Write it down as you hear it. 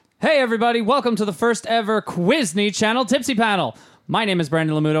Hey everybody, welcome to the first ever Quizney Channel Tipsy Panel. My name is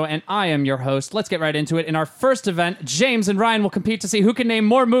Brandon Lamuto and I am your host. Let's get right into it. In our first event, James and Ryan will compete to see who can name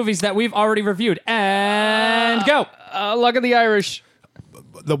more movies that we've already reviewed. And go! Luck of the Irish.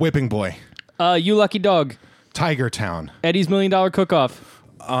 The Whipping Boy. You Lucky Dog. Tiger Town. Eddie's $1 Million Cook-Off.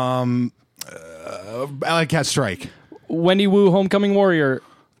 Alley Cat Strike. Wendy Wu Homecoming Warrior.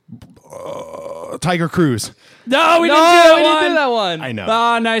 Tiger Cruise. No, we No, didn't we do didn't that do one! that one. I know.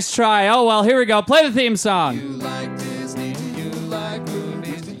 Ah, nice try. Oh well, here we go. Play the theme song. You like Disney, you like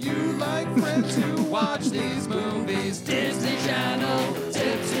movies, you like friends who watch these movies. Disney Channel,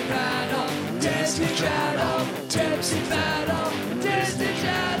 Tipsy Panel, Disney Channel, Tipsy Panel, Disney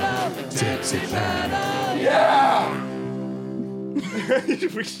Channel, Tipsy Panel. Yeah! We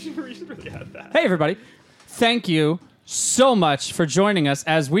really had that. Hey everybody, thank you so much for joining us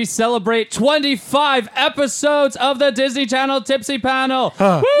as we celebrate 25 episodes of the Disney Channel Tipsy Panel.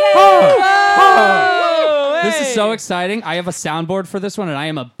 This is so exciting. I have a soundboard for this one, and I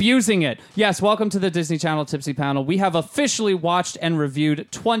am abusing it. Yes, welcome to the Disney Channel Tipsy Panel. We have officially watched and reviewed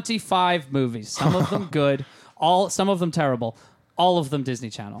 25 movies. Some of them good, some of them terrible, all of them Disney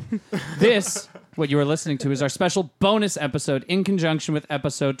Channel. This, what you are listening to, is our special bonus episode in conjunction with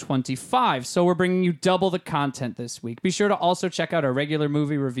episode 25. So we're bringing you double the content this week. Be sure to also check out our regular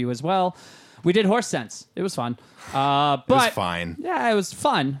movie review as well. We did Horse Sense. It was fun. But It was fine. Yeah, it was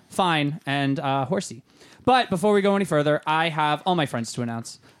fun, fine, and horsey. But before we go any further, I have all my friends to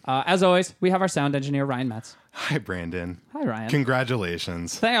announce. As always, we have our sound engineer, Ryan Metz. Hi, Brandon. Hi, Ryan.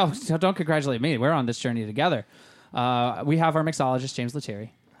 Congratulations. Don't congratulate me. We're on this journey together. We have our mixologist, James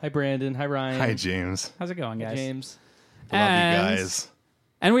Lettieri. Hi, Brandon. Hi, Ryan. Hi, James. How's it going, guys? James. Love And- you guys.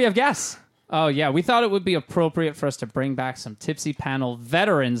 And we have guests. Oh, yeah. We thought it would be appropriate for us to bring back some Tipsy Panel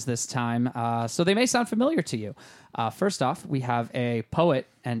veterans this time, so they may sound familiar to you. First off, we have a poet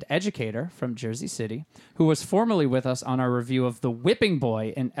and educator from Jersey City who was formerly with us on our review of The Whipping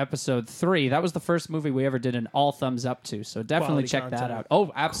Boy in episode 3. That was the first movie we ever did an all thumbs up to, so definitely Quality check that content. out.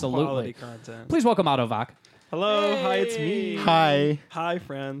 Oh, absolutely. Quality content. Please welcome Otto Vach. Hello, hi, it's me. Hi. Hi,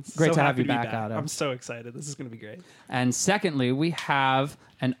 friends. Great So to have happy you be back, Otto. I'm so excited. This is going to be great. And secondly, we have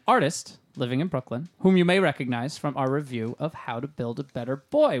an artist living in Brooklyn, whom you may recognize from our review of How to Build a Better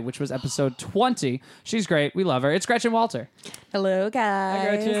Boy, which was episode 20. She's great. We love her. It's Gretchen Walter. Hello, guys.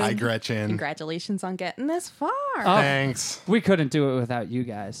 Gretchen. Hi, Gretchen. Congratulations on getting this far. Thanks. We couldn't do it without you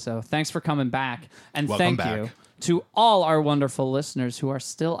guys, so thanks for coming back. And Welcome thank you back. to all our wonderful listeners who are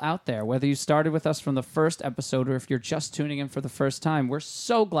still out there, whether you started with us from the first episode or if you're just tuning in for the first time. We're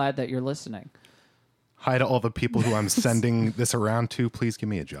so glad that you're listening. Hi to all the people who I'm sending this around to. Please give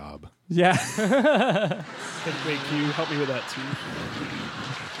me a job. Yeah. Wait, can you help me with that too?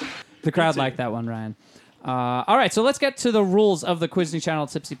 The crowd liked that one, Ryan. All right, so let's get to the rules of the Quizney Channel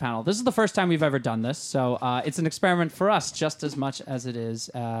Tipsy Panel. This is the first time we've ever done this, so it's an experiment for us just as much as it is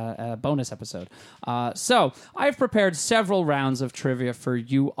a bonus episode. So I've prepared several rounds of trivia for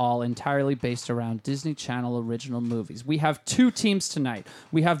you all entirely based around Disney Channel original movies. We have two teams tonight.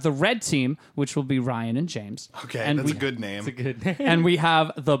 We have the red team, which will be Ryan and James. Okay, and that's we, a good name. And we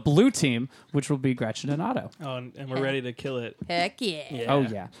have the blue team, which will be Gretchen and Otto. Oh, and we're ready to kill it. Heck yeah. Yeah. Oh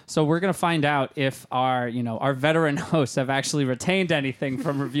yeah. So we're gonna find out if our veteran hosts have actually retained anything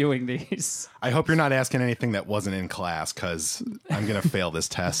from reviewing these. I hope you're not asking anything that wasn't in class, because I'm going to fail this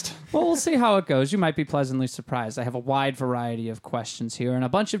test. Well, we'll see how it goes. You might be pleasantly surprised. I have a wide variety of questions here and a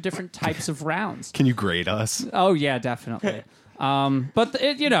bunch of different types of rounds. Can you grade us? Oh yeah, definitely. But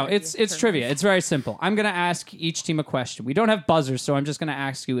it's trivia. It's very simple. I'm going to ask each team a question. We don't have buzzers, so I'm just going to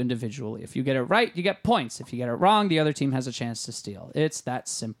ask you individually. If you get it right, you get points. If you get it wrong, the other team has a chance to steal. It's that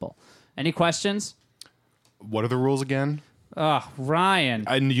simple. Any questions? What are the rules again?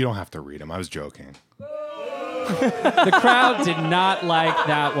 Ryan. You don't have to read them. I was joking. The crowd did not like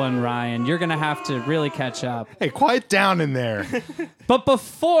that one, Ryan. You're going to have to really catch up. Hey, quiet down in there. But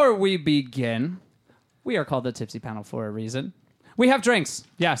before we begin, we are called the Tipsy Panel for a reason. We have drinks.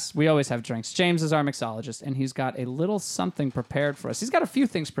 Yes, we always have drinks. James is our mixologist, and he's got a little something prepared for us. He's got a few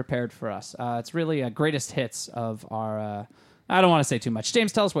things prepared for us. It's really a greatest hits of our... I don't want to say too much.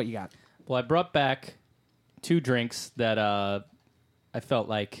 James, tell us what you got. Well, I brought back two drinks that I felt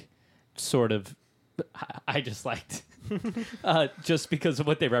like sort of I just liked just because of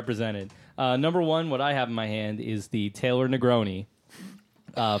what they represented. Number one, what I have in my hand is the Taylor Negroni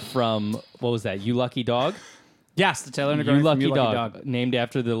from, what was that, You Lucky Dog? Yes, the Taylor Negroni You from Lucky Dog, named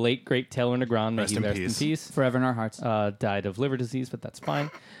after the late, great Taylor Negron. May Rest he in rest peace. in peace. Forever in our hearts. Died of liver disease, but that's fine.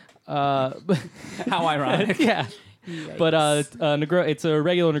 How ironic. Yeah. But it's a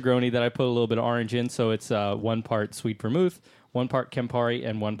regular Negroni that I put a little bit of orange in, so it's 1 part sweet vermouth, 1 part Campari,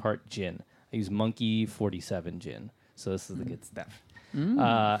 and 1 part gin. I use Monkey 47 gin. So this is the good stuff. And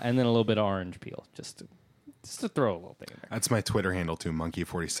then a little bit of orange peel, just to throw a little thing in there. That's my Twitter handle too,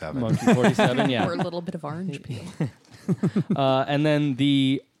 Monkey47. Monkey 47, yeah. Or a little bit of orange peel. And then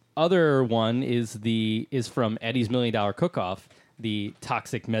the other one is from Eddie's $1 Million Cook-Off, the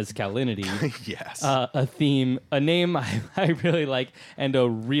toxic mezcalinity. Yes. A name I really like, and a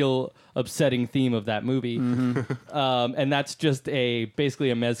real upsetting theme of that movie. And that's just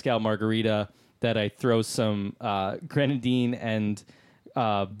basically a mezcal margarita that I throw some grenadine and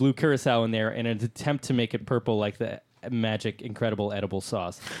blue curacao in there in an attempt to make it purple like the magic incredible edible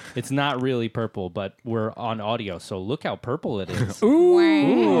sauce. It's not really purple, but we're on audio, so look how purple it is.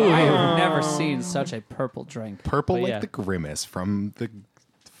 I have never seen such a purple drink. Purple but like yeah. the grimace from the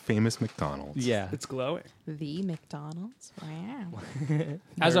famous McDonald's. Yeah. It's glowing. The McDonald's. Wow.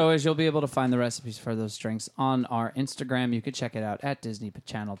 As always, you'll be able to find the recipes for those drinks on our Instagram. You could check it out at Disney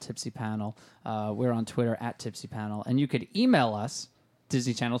Channel Tipsy Panel. We're on Twitter at Tipsy Panel. And you could email us,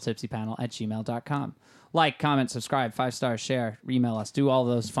 DisneyChannelTipsyPanel@gmail.com. Like, comment, subscribe, 5-star, share, email us. Do all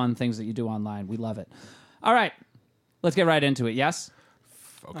those fun things that you do online. We love it. All right. Let's get right into it. Yes?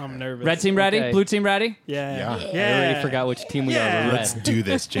 Okay. I'm nervous. Red team ready? Okay. Blue team ready? Yeah. Yeah. I already forgot which team we are. We're Let's red. do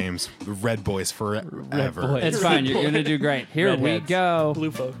this, James. Red boys forever. boys. It's fine. You're going to do great. Here we Redheads. go.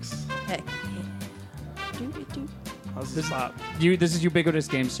 Blue folks. Heck yeah. Doo-doo-doo. How's this pop? This is ubiquitous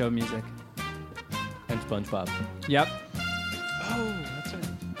game show music. And SpongeBob. Yep. Oh, that's right.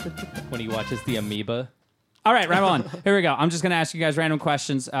 When he watches the amoeba. All right, right on. Here we go. I'm just going to ask you guys random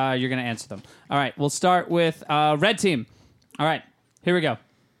questions. You're going to answer them. All right, we'll start with red team. All right, here we go.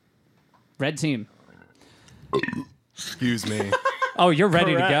 Red team. Excuse me. Oh, you're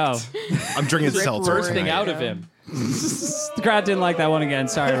ready Correct. to go. I'm drinking seltzer Bursting tonight. out of him. The crowd didn't like that one again.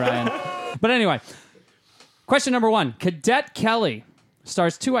 Sorry, Ryan. But anyway, question number 1. Cadet Kelly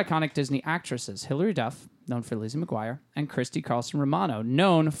stars 2 iconic Disney actresses, Hilary Duff, known for Lizzie McGuire, and Christy Carlson Romano,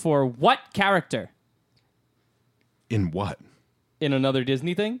 known for what character? In what? In another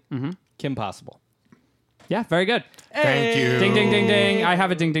Disney thing? Mm-hmm. Kim Possible. Yeah, very good. Thank you. Ding, ding, ding, ding. I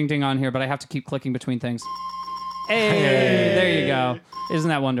have a ding, ding, ding on here, but I have to keep clicking between things. Hey, there you go. Isn't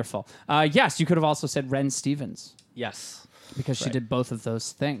that wonderful? Yes, you could have also said Ren Stevens Yes. because she did both of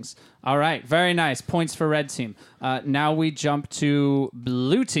those things. All right, very nice. Points for red team. Now we jump to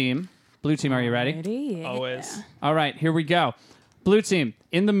blue team. Blue team, are you ready? Ready? Always. All right, here we go. Blue team,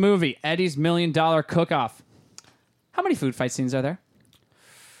 in the movie Eddie's $1 Million Cook-Off, how many food fight scenes are there?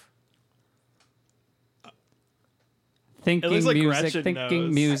 Thinking looks like music, Gretchen thinking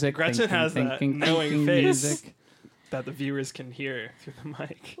knows. music. Gretchen thinking, has that thinking, knowing thinking face. music. That the viewers can hear through the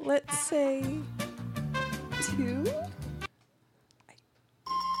mic. Let's say 2.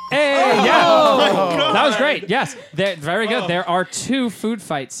 Hey, yeah. That was great. Yes, very good. There are 2 food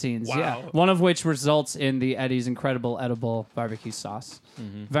fight scenes. Wow. Yeah, one of which results in the Eddie's incredible edible barbecue sauce.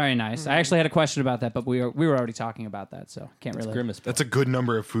 Very nice. I actually had a question about that, but we were already talking about that, so can't really. Grimace. That's a good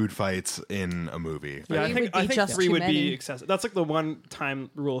number of food fights in a movie. Yeah, Three would be I think just 3 too would many. be excessive. That's like the one time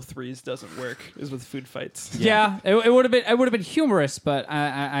rule of 3s doesn't work is with food fights. Yeah, it would have been humorous, but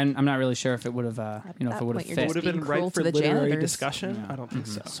I'm not really sure if it would have if it that would have point, you're fit. It would have been being cruel right to for the literary janitors. discussion. I don't think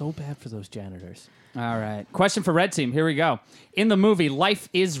so. So bad for those janitors. All right. Question for red team. Here we go. In the movie Life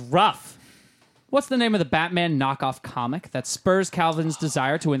is Rough, what's the name of the Batman knockoff comic that spurs Calvin's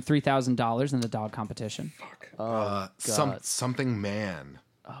desire to win $3,000 in the dog competition? Something man.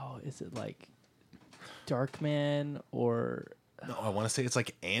 Oh, is it like Darkman or... No, I want to say it's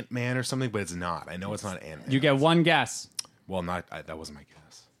like Ant-Man or something, but it's not. I know it's not Ant-Man. You get one guess. Well, that wasn't my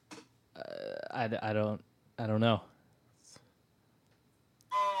guess. I don't know.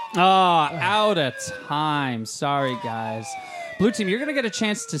 Oh, out of time. Sorry, guys. Blue team, you're going to get a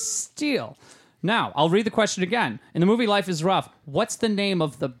chance to steal. Now, I'll read the question again. In the movie Life is Rough, what's the name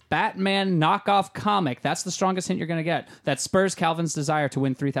of the Batman knockoff comic? That's the strongest hint you're going to get. That spurs Calvin's desire to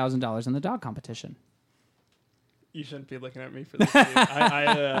win $3,000 in the dog competition. You shouldn't be looking at me for this. Dude.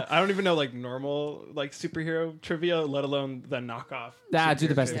 I don't even know like normal like superhero trivia, let alone the knockoff. Do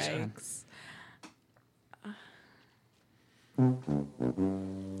the best superhero that trivia. you can. Yikes.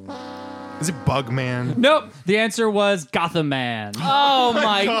 Is it Bugman? Nope. The answer was Gotham Man. Oh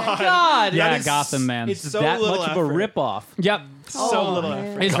my God! Yeah, is- Gotham Man. It's So that little much of a effort. ripoff. Yep. So little man.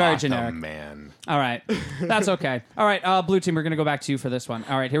 effort. It's very Gotham generic. Man. All right. That's okay. All right, Blue Team, we're going to go back to you for this one.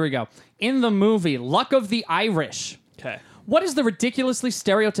 All right, here we go. In the movie Luck of the Irish, Okay. what is the ridiculously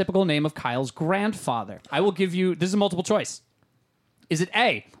stereotypical name of Kyle's grandfather? I will give you, this is a multiple choice. Is it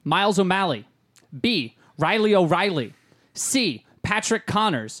A, Miles O'Malley, B, Riley O'Reilly, C, Patrick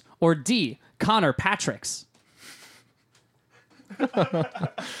Connors, or D, Connor Patricks?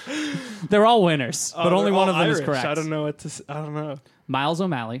 They're all winners, but They're only one all of them Irish. is correct. I don't know what to. I don't know. Miles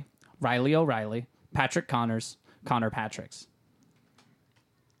O'Malley, Riley O'Reilly, Patrick Connors, Connor Patricks.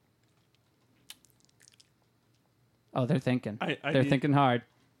 Oh, they're thinking. I They're need- thinking hard.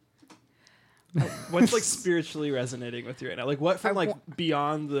 What's like spiritually resonating with you right now? Like what from I like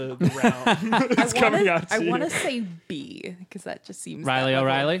beyond the realm? I coming out to I you. want to say B because that just seems Riley that level.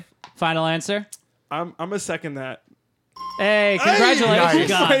 O'Reilly. Final answer. I'm a second that. Hey, congratulations. Nice.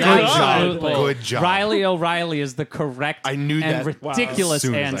 Good Absolutely. Good job. Riley O'Reilly is the correct I knew and that ridiculous as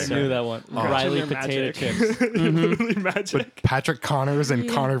soon as I answer. heard Knew that one. Oh. Riley They're potato magic. chips. Literally magic. Patrick Connors and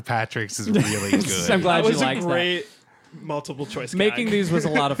Connor Patricks is really good. I'm glad that you was a liked that. great multiple choice. Making gag. these was a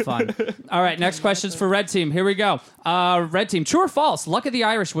lot of fun. All right, next question's for Red Team. Here we go. Red Team, true or false? Luck of the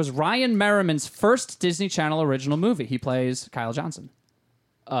Irish was Ryan Merriman's first Disney Channel original movie. He plays Kyle Johnson.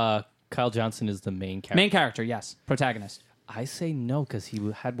 Kyle Johnson is the main character. Main character, yes. Protagonist. I say no because he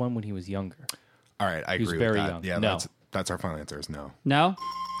had one when he was younger. All right, I He was agree very with that. young. Yeah, No. that's our final answer is no. No?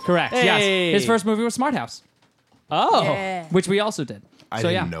 Correct. Hey. Yes. His first movie was Smart House, Oh, Yeah. which we also did. I So,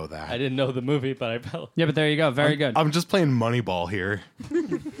 didn't yeah. know that. I didn't know the movie, but I felt. Yeah, but there you go. Very good. I'm just playing Moneyball here.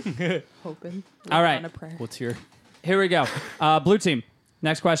 Hoping. All right. On a prayer. What's your? Here we go. Blue Team,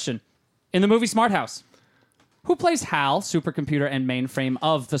 next question. In the movie Smart House, who plays Hal, supercomputer and mainframe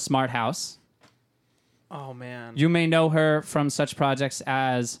of the Smart House? Oh man. You may know her from such projects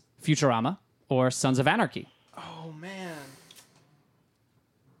as Futurama or Sons of Anarchy. Oh man.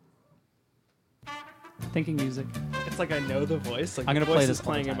 Thinking music. It's like I know the voice. Like I'm the gonna voice play is this all the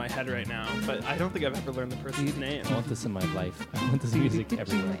playing in time. my head right now, but I don't think I've ever learned the person's name. I want this in my life. I want this music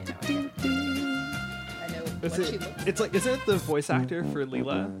everywhere. I know Is what she it? looks It's like, isn't it the voice actor for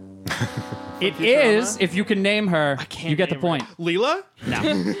Leela? It Futurama? is. If you can name her, Can't you get the name her. point. Leela?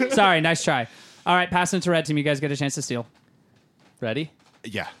 No. Sorry, nice try. All right, passing it to Red Team. You guys get a chance to steal. Ready?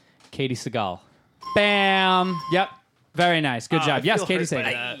 Yeah. Katie Seagal. Bam. Yep. Very nice. Good I job. Yes, feel Katie hurt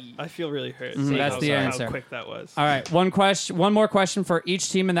by Sagal. that. I feel really hurt. that's seeing the how answer. quick that was. All right, one more question for each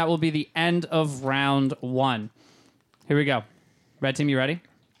team, and that will be the end of round one. Here we go. Red Team, you ready?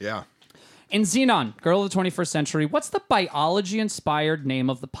 Yeah. In Xenon, Girl of the 21st Century, what's the biology-inspired name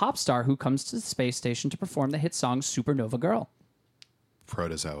of the pop star who comes to the space station to perform the hit song Supernova Girl?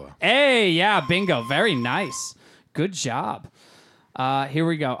 Protozoa. Hey, yeah, bingo. Very nice. Good job. Here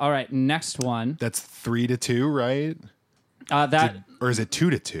we go. All right, next one. That's 3-2, right? Or is it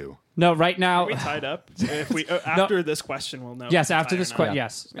 2-2? No, right now. We tied up. If we after this question, we'll know. Yes, if we after tied this or not. question.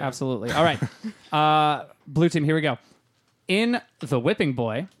 Yes, absolutely. All right. Blue Team, here we go. In The Whipping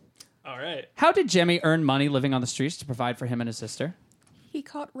Boy, All right. how did Jemmy earn money living on the streets to provide for him and his sister? He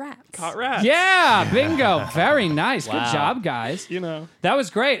caught rats. Caught rats. Yeah, bingo. Very nice. Good Wow. job, guys. You know. That was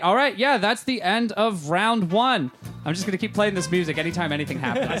great. All right, yeah, that's the end of round one. I'm just going to keep playing this music anytime anything I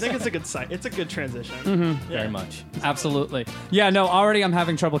happens. think it's a good site. It's a good transition. Very much. Absolutely. Yeah, no, already I'm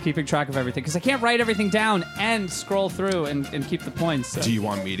having trouble keeping track of everything because I can't write everything down and scroll through and keep the points. So. Do you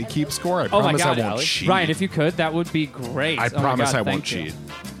want me to keep score? I Oh my promise God, I won't Alex. cheat. Ryan, if you could, that would be great. I Oh my promise God, I won't thank you.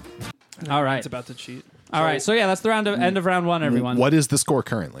 cheat. All right. It's about to cheat. All right. So yeah, that's the end of round one, everyone. What is the score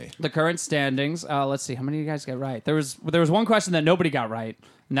currently? The current standings. Let's see. How many of you guys get right? There was one question that nobody got right,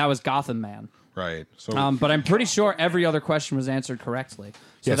 and that was Gotham Man. Right. So But I'm pretty sure every other question was answered correctly.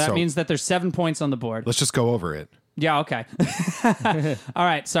 So Yeah, that so- means that there's 7 points on the board. let's just go over it. Yeah, okay. All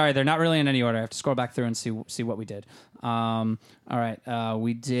right, sorry, they're not really in any order. I have to scroll back through and see what we did. All right,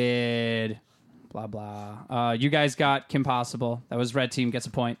 we did blah blah. You guys got Kim Possible. That was Red Team gets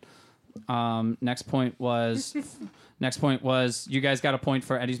a point. Next point was you guys got a point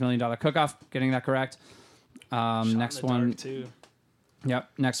for Eddie's $1 Million Cook-Off, getting that correct. Next one, too. yep.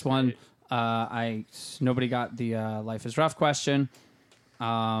 Next one, nobody got the Life is Rough question.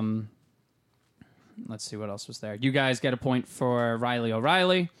 Let's see what else was there. You guys get a point for Riley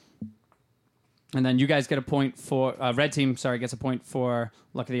O'Reilly. And then you guys get a point for Red Team. Sorry, gets a point for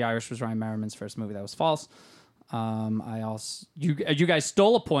Luck of the Irish was Ryan Merriman's first movie. That was false. You guys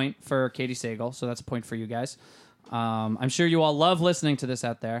stole a point for Katie Sagal, so that's a point for you guys. I'm sure you all love listening to this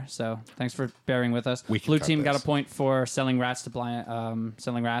out there, so thanks for bearing with us. We can Blue cut Team got this. a point for selling rats to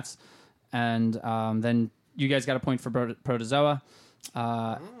selling rats, and then you guys got a point for Protozoa.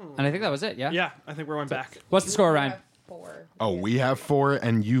 And I think that was it. Yeah. Yeah, I think we're one back. What's the score, Ryan? 4. Oh, we have 4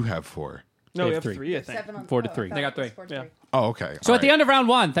 and you have 4. No, we have have three. 3, I think. 7 on 4 to oh, 3. I thought They got it was 3. 4 to Yeah. 3. Oh, okay. So at the end of round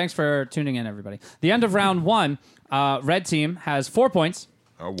one, thanks for tuning in, everybody. The end of round one, Red Team has 4 points.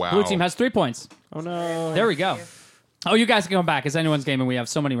 Oh, wow. Blue Team has 3 points. Oh no. There we go. Oh, you guys can come back. It's anyone's game, and we have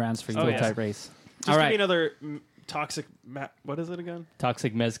so many rounds for you. Oh, to yeah. play. Tight race. Just All give right. me another toxic. What is it again?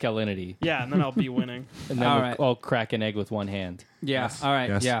 Toxic masculinity. Yeah, and then I'll be winning. And then All we'll right. all crack an egg with one hand. Yeah. All right.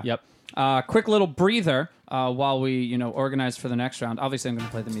 Yes. Yeah. Yep. Quick little breather while we, organize for the next round. Obviously, I'm going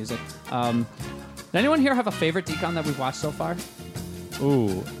to play the music. Did anyone here have a favorite decon that we've watched so far?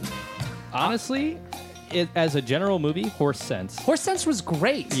 Ooh. Honestly, as a general movie, Horse Sense. Horse Sense was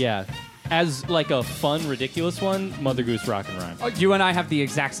great. Yeah. As like a fun, ridiculous one, Mother Goose Rock and Rhyme. Oh, you and I have the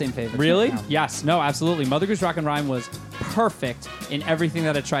exact same favorite. Really? right now. Yes. No, absolutely. Mother Goose Rock and Rhyme was perfect in everything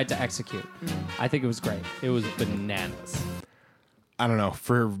that it tried to execute. I think it was great. It was bananas. I don't know.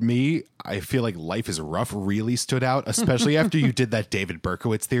 For me, I feel like Life is Rough really stood out, especially after you did that David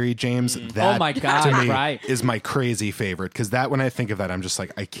Berkowitz theory, James. That, Oh my God, to me, right. is my crazy favorite. Because that, when I think of that, I'm just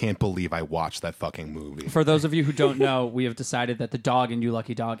like, I can't believe I watched that fucking movie. For those of you who don't know, we have decided that the dog in You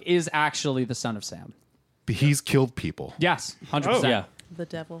Lucky Dog is actually the son of Sam. He's killed people. Yes, 100%. Yeah. The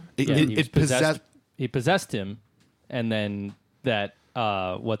devil. It, Yeah, it, he was it possessed. He possessed him, and then that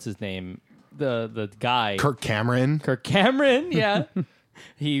what's his name? The guy Kirk Cameron. Kirk Cameron. Yeah.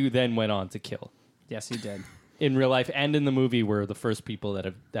 He then went on to kill. Yes, he did. In real life and in the movie, we're the first people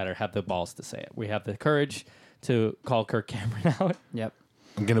that have the balls to say it. We have the courage to call Kirk Cameron out. Yep.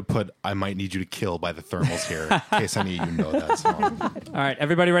 I'm going to put I Might Need You to Kill by the Thermals here, in case any of you know that song. All right,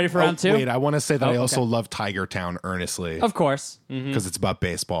 everybody ready for round two? Wait, I want to say that I okay. also love Tiger Town earnestly Of course. because it's about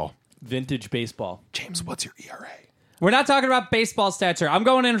baseball. Vintage baseball. James, what's your ERA? We're not talking about baseball stats here. I'm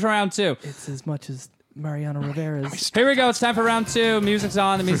going into round two. It's as much as Mariano Rivera's. Here we go. It's time for round two. Music's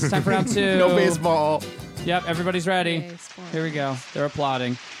on. The music's time for round two. No baseball. Yep, everybody's ready. Baseball. Here we go. They're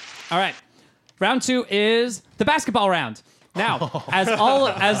applauding. All right. Round two is the basketball round. Now, as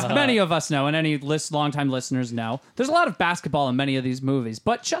many of us know, and any longtime listeners know, there's a lot of basketball in many of these movies,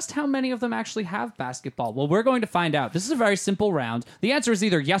 but just how many of them actually have basketball? Well, we're going to find out. This is a very simple round. The answer is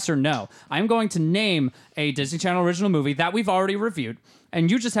either yes or no. I'm going to name a Disney Channel original movie that we've already reviewed, and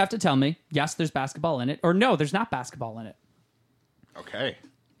you just have to tell me, yes, there's basketball in it, or no, there's not basketball in it. Okay.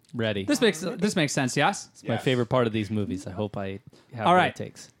 Ready. This makes sense, yes? It's my favorite part of these movies. I hope I have All what right. it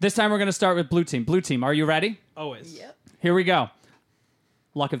takes. This time we're going to start with Blue Team. Blue Team, are you ready? Always. Yep. Here we go.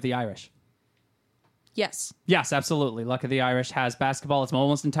 Luck of the Irish. Yes. Yes, absolutely. Luck of the Irish has basketball. It's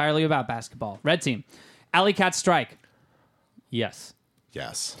almost entirely about basketball. Red Team. Alley Cat Strike. Yes.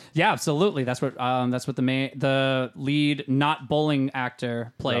 Yes. Yeah, absolutely. That's what the lead not bowling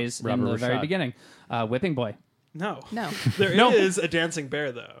actor plays in Robert the very Rashad. beginning. Whipping Boy. No. No. There No. is a dancing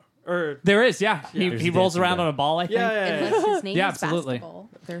bear though. Or There is, yeah. there's He a rolls dancing around bear. on a ball, I think. yeah. Unless his name Yeah, is absolutely. basketball,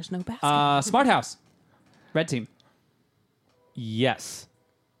 there's no basketball. Smart House. Red Team. Yes.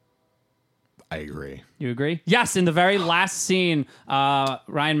 I agree. You agree? Yes, in the very last scene,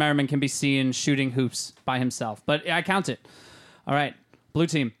 Ryan Merriman can be seen shooting hoops by himself. But I count it. All right. Blue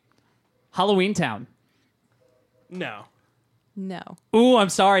Team. Halloween Town. No. No. Ooh, I'm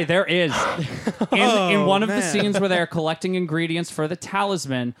sorry. There is. In one of the man. scenes where they're collecting ingredients for the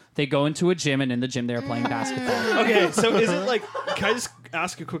talisman, they go into a gym, and in the gym, they're playing basketball. Okay, so is it like? Can I just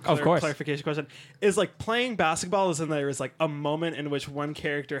ask a quick Of course. clarification question? Is like playing basketball is in there is like a moment in which one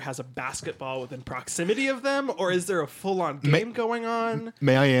character has a basketball within proximity of them, or is there a full-on game going on?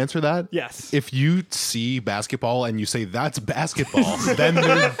 May I answer that? Yes. If you see basketball and you say that's basketball, then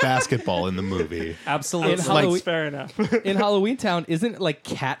there's basketball in the movie. Absolutely. In That's Halloween- fair enough. In Halloween Town, isn't it like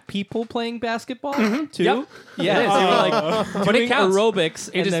cat people playing basketball too? Mm-hmm. Yep. Yeah, It is. they were like But it doing counts. aerobics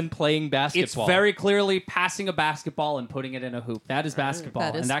and is- then playing It's basketball. very clearly passing a basketball and putting it in a hoop. That is basketball,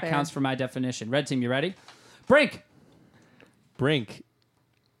 That is and that fair. counts for my definition. Red Team, you ready? Brink. Brink.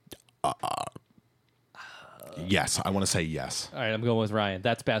 Yes, I want to say yes. All right, I'm going with Ryan.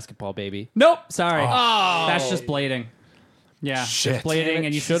 That's basketball, baby. Nope. Sorry. That's just blading. Yeah, Shit. it's blading, Damn it,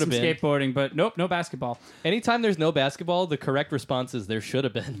 and you shoulda should have been. skateboarding, but nope, no basketball. Anytime there's no basketball, the correct response is there should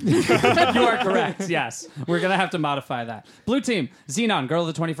have been. You are correct. Yes, we're gonna have to modify that. Blue Team, Xenon, Girl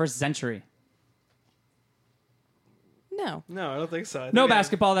of the 21st Century. No. No, I don't think so. I No think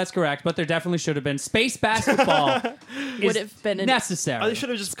basketball. That's correct, but there definitely should have been. Space basketball Would have been necessary. They should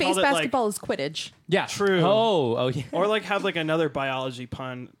have just Space called basketball is Quidditch. Yeah, it like true. oh yeah. Or like have like another biology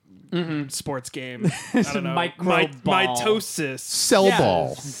pun sports game. I don't know. Micro ball. Mitosis. Cell Yeah.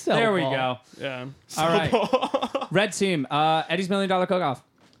 ball. There we go. Yeah. All right. Red Team, Eddie's $1 Million Cook-Off.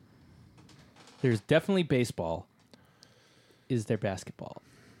 There's definitely baseball. Is there basketball?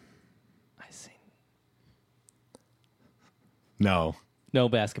 I see. No. No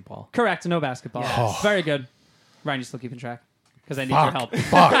basketball. Correct. No basketball. Yes. Very good. Ryan, you still keeping track? Because I need your help.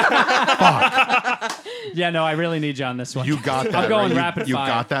 Fuck. Yeah, no, I really need you on this one. You got that. I'm going right? rapid You fire.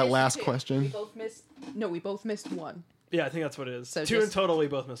 got that last question? We both missed one. Yeah, I think that's what it is. So 2 in just- total. We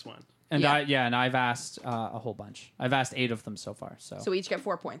both missed one. And Yeah. I've asked a whole bunch. I've asked 8 of them so far. So, So we each get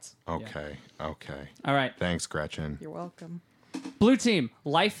 4 points. Okay. Okay. all right, Thanks, Gretchen. You're welcome. blue team.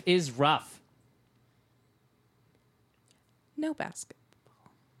 Life is rough. No basket.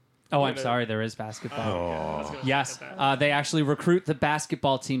 Oh, I'm sorry. There is basketball. Oh. Yes, they actually recruit the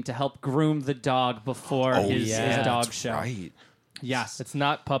basketball team to help groom the dog before his dog that's show. right. Yes. It's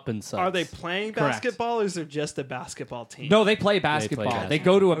not Pup and Sons. Are they playing Correct. basketball, or is there just a basketball team? No, they play basketball. They,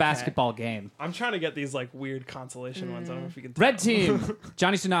 basketball. go to a basketball game. I'm trying to get these like weird consolation ones. I don't know if you can. Red tell. team.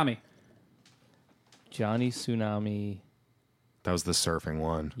 Johnny Tsunami. Johnny Tsunami? That was the surfing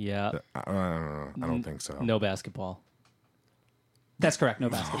one. Yeah. I don't know. I don't think so. No basketball. That's correct. No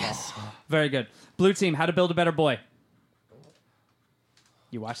basketball. Very good. Blue team. How to build a better boy.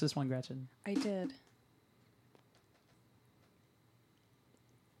 You watched this one, Gretchen? I did.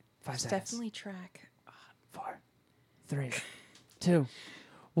 5 seconds. Definitely track. 4, 3, 2,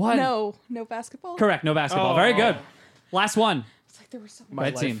 1. No basketball. Correct. No basketball. Very good. Last one. It's like there was something. My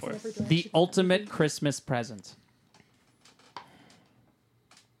Red life team. force. The ultimate Christmas present.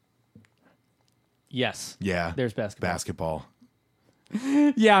 Yes. Yeah. There's basketball. Basketball.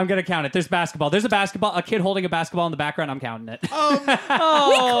 Yeah, I'm gonna count it. There's basketball. There's a kid holding a basketball in the background. I'm counting it.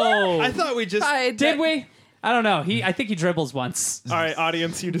 I thought we just. Did we? I don't know. I think he dribbles once. All right,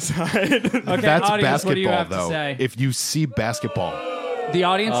 audience, you decide. Okay, That's audience, what do you basketball, have though. to say? If you see basketball, The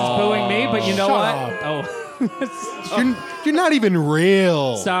audience is booing me, but you know Shut what? Oh, you're not even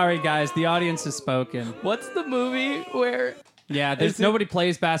real. sorry, guys. The audience has spoken. What's the movie where... Yeah, there's nobody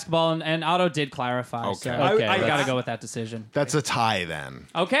plays basketball, and Otto did clarify. Okay. So Okay, I gotta let's- go with that decision. That's a tie then.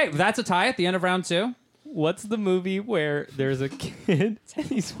 Okay, that's a tie at the end of round 2. What's the movie where there's a kid and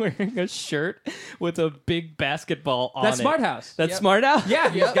he's wearing a shirt with a big basketball on That's it? Smart House. That's Yep. Smart House? Yeah,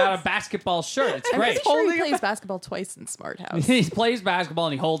 he's got a basketball shirt. It's I'm great. pretty sure he plays basketball twice in Smart House. He plays basketball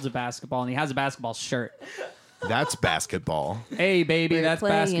and he holds a basketball and he has a basketball shirt. That's basketball. Hey, baby, We're that's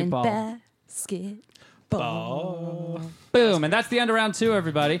playing basketball. Basketball. Boom, and that's the end of round 2,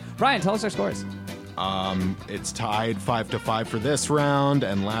 everybody. Ryan, tell us our scores. It's tied 5-5 for this round,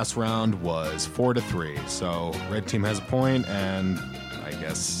 and last round was 4-3. So red team has a point, and I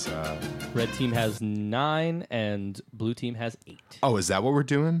guess. Red team has 9 and blue team has 8. Oh, is that what we're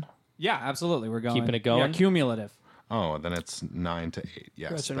doing? Yeah, absolutely. We're going. Keeping it going? Yeah, cumulative. Oh, then it's 9-8. Yes,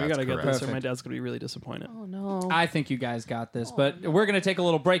 Gretchen, that's we gotta get correct. this, or my dad's gonna be really disappointed. Oh no. I think you guys got this, but we're going to take a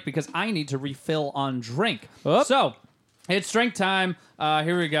little break because I need to refill on drink. Oop. So, it's drink time.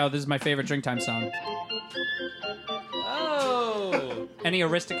 Here we go. This is my favorite drink time song. Oh! Any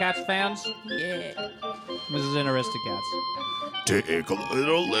Aristocats fans? Yeah. This is in Aristocats. Take a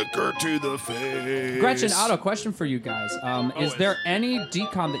little liquor to the face. Gretchen, Otto, question for you guys. Is Always. there any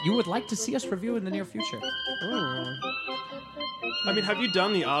decom that you would like to see us review in the near future? I mean, have you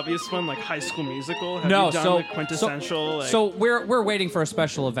done the obvious one, like High School Musical? Have No, you done so the quintessential? like, So we're waiting for a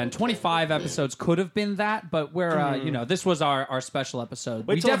special event. 25 episodes could have been that, but we're this was our special episode.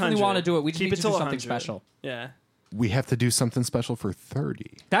 wait We till definitely 100. want to do it. We just Keep need it to till do something 100. special. Yeah. We have to do something special for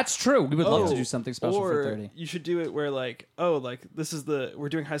 30. That's true. We would love to Oh, do something special or for 30. you should do it where this is we're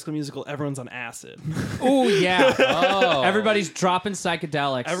doing High School Musical. Everyone's on acid. Oh yeah. Oh. Everybody's dropping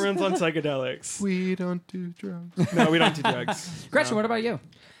psychedelics. Everyone's on psychedelics. We don't do drugs. No, we don't do drugs. Gretchen, what about you?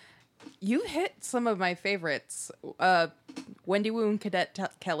 You hit some of my favorites. Wendy Wu and Cadet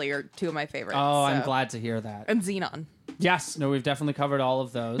Kelly are 2 of my favorites. Oh, I'm so- glad to hear that. And Xenon. Yes, no, we've definitely covered all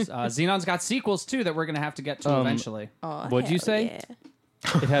of those. Xenon's got sequels too that we're gonna have to get to eventually. Oh, What'd you hell say?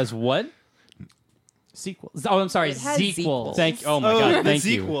 yeah. It has what? Sequels. Oh, I'm sorry, It has sequels. sequels. Thank Oh my Oh, god, the thank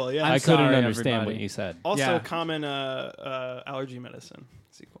you. sequel, yeah. I I'm couldn't sorry, understand everybody. what you said. Also, Yeah. common allergy medicine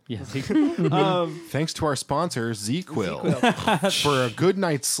sequel. Yeah, see? Thanks to our sponsor, ZQuil. For a good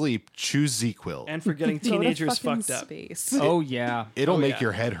night's sleep, choose ZQuil. And for getting Go to teenagers fucking fucked up. Space. Oh yeah. It'll make yeah.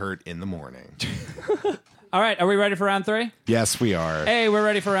 your head hurt in the morning. All right, are we ready for round 3? Yes, we are. Hey, we're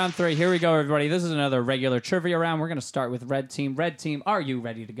ready for round 3. Here we go, everybody. This is another regular trivia round. We're gonna start with red team. Red team, are you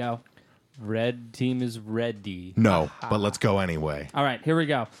ready to go? Red team is ready. No, but let's go anyway. All right, here we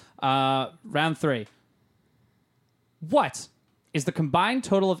go. Round 3. What is the combined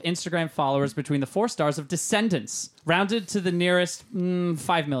total of Instagram followers between the 4 stars of Descendants, rounded to the nearest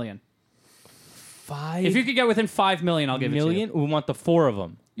 5 million? 5 If you could get within 5 million, I'll give it to million? you. We want the 4 of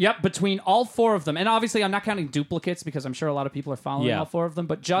them. Yep, between all 4 of them. And obviously, I'm not counting duplicates because I'm sure a lot of people are following Yeah. all 4 of them,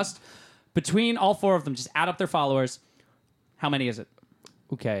 but just between all 4 of them, just add up their followers. How many is it?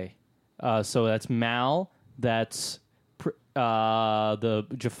 Okay. So that's Mal. That's the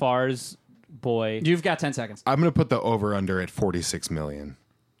Jafar's boy. You've got 10 seconds. I'm going to put the over under at 46 million.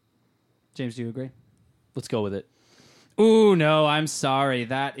 James, do you agree? Let's go with it. Ooh, no, I'm sorry.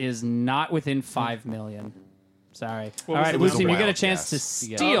 That is not within 5 million. Sorry. All was right, the Blue number? Team, you get a Wild chance to guess.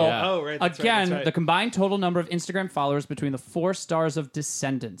 steal. Yeah. Oh, right. That's Again, right. the combined total number of Instagram followers between the 4 stars of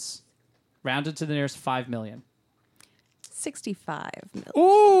Descendants. Rounded to the nearest 5 million. 65 million.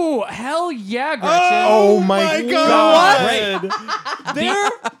 Ooh, hell yeah, Gretchen. Oh my god!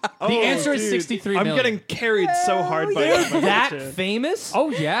 The answer is 63 I'm million. getting carried so hard by That Gretchen. famous? Oh,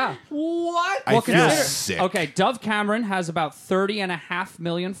 yeah. What? I feel consider- sick. Okay, Dove Cameron has about 30.5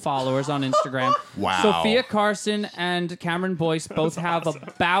 million followers on Instagram. Wow. Sophia Carson and Cameron Boyce both have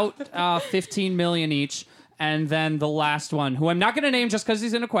about 15 million each. And then the last one, who I'm not going to name just because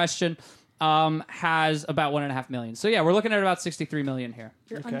he's in a question, has about 1.5 million. So yeah, we're looking at about 63 million here.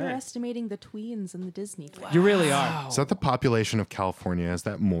 You're underestimating the tweens in the Disney class. You really are. Is that the population of California? Is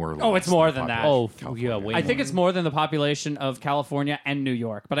that more? Or Oh, less it's more the than that. population Oh, of yeah, California? way I think it's more than the population of California and New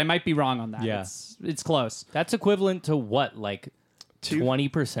York, but I might be wrong on that. Yeah. It's close. That's equivalent to what? Like Two-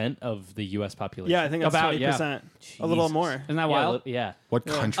 20% of the U.S. population? Yeah, I think that's About, 20%. A little Jesus. more. Isn't that Yeah, wild? yeah. What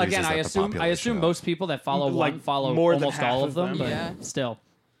countries Again, is that I the assume population of? most people that follow Like, one follow more than almost half all of of them, them. but Yeah. still.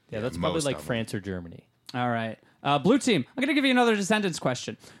 Yeah, that's probably most like of them. France or Germany. All right. Blue Team, I'm going to give you another Descendants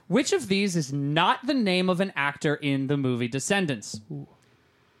question. Which of these is not the name of an actor in the movie Descendants?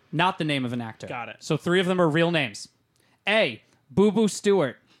 Not the name of an actor. Got it. So 3 of them are real names. A, Boo Boo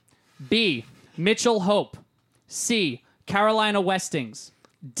Stewart. B, Mitchell Hope. C, Carolina Westings.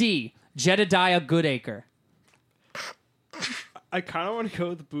 D, Jedediah Goodacre. I kind of want to go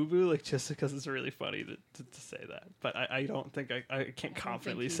with Boo Boo, like just because it's really funny to say that. But I don't think I can't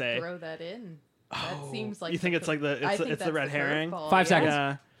confidently say. Throw that in. That seems like You think it's like the I think it's the that's red the herring? curveball, 5 seconds.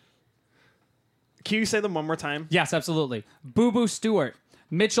 Yeah. Can you say them one more time? Yes, absolutely. Boo Boo Stewart.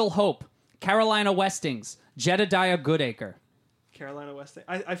 Mitchell Hope. Carolina Westings. Jedediah Goodacre. Carolina Westings.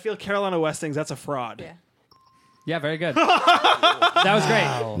 I feel Carolina Westings. That's a fraud. Yeah. Yeah, very good. That was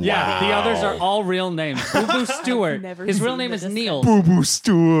great. Yeah, the others are all real names. Boo Boo Stewart. never His real seen name the is Descendants. Neil, Boo Boo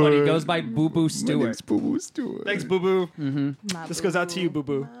Stewart. but he goes by Boo Boo Stewart. Boo Boo Stewart. Thanks, Boo Boo. My This goes out to you, Boo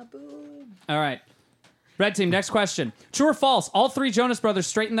Boo. my boo. All right. Red Team, next question. True or false? All 3 Jonas Brothers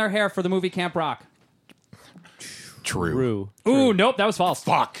straightened their hair for the movie Camp Rock. True. Ooh, nope, that was false.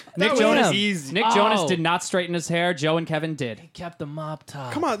 Fuck. Nick was Jonas. easy. Nick Oh. Jonas did not straighten his hair. Joe and Kevin did. Kept the mop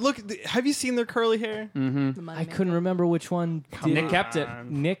top. Come on, look. Have you seen their curly hair? The money I couldn't remember which one. Did. Nick kept it.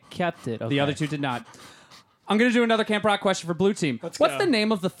 Nick kept it. Okay. The other 2 did not. I'm going to do another Camp Rock question for Blue Team. Let's What's go. the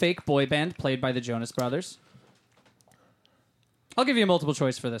name of the fake boy band played by the Jonas Brothers? I'll give you a multiple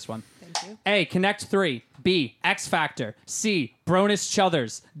choice for this one. Thank you. A, Connect 3. B, X Factor. C, Bronus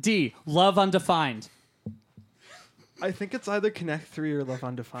Chuthers. D, Love Undefined. I think it's either Connect 3 or Love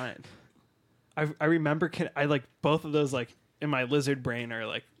Undefined. I remember I like both of those like in my lizard brain are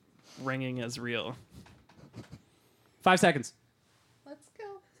like ringing as real. 5 seconds. Let's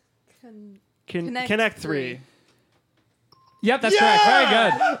go. Connect 3. Yep, that's correct. Very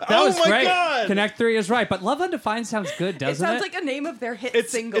good. That Oh was my great. God. Connect 3 is right, but Love Undefined sounds good, It doesn't sounds like a name of their hit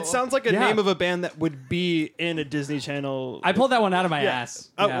single. It sounds like a Yeah. name of a band that would be in a Disney Channel. I pulled that one out of my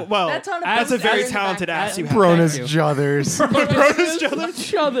ass. Yeah. Well, That's on a that's a poster very in the talented back. ass you have. Bronus Thank you. Juthers. Bronus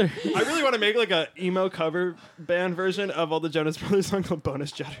Jonas. Chuther. I really want to make like a emo cover band version of all the Jonas Brothers songs called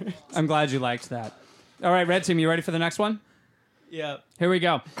Bonus Jutter. I'm glad you liked that. All right, Red Team, you ready for the next one? Yeah. Here we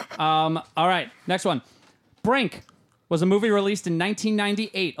go. All right, next one. Brink was a movie released in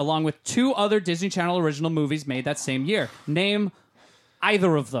 1998 along with 2 other Disney Channel original movies made that same year. Name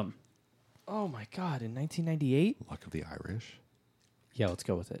either of them. Oh my God! In 1998. Luck of the Irish. Yeah, let's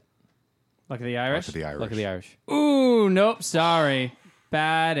go with it. Luck of the Irish? Luck of the Irish. Luck of the Irish. Ooh, nope, sorry.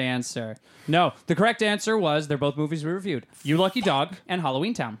 Bad answer. No, the correct answer was they're both movies we reviewed. You Lucky Dog and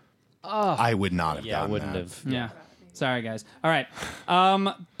Halloween Town. I would not have Yeah, I done wouldn't that. have. Yeah. Sorry, guys. All right.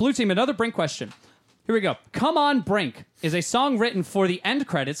 Blue Team, another Brink question. Here we go. Come On Brink is a song written for the end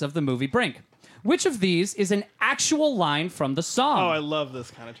credits of the movie Brink. Which of these is an actual line from the song? Oh, I love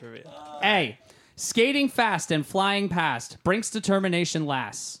this kind of trivia. A. Skating fast and flying past. Brink's determination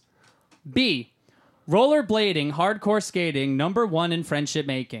lasts. B. Rollerblading, hardcore skating, #1 in friendship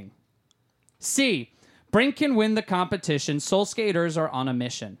making. C. Brink can win the competition. Soul skaters are on a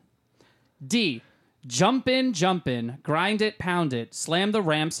mission. D. Jump in, grind it, pound it, slam the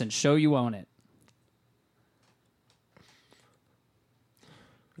ramps and show you own it.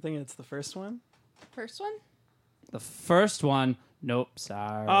 I think it's the first one. First one? The first one, nope,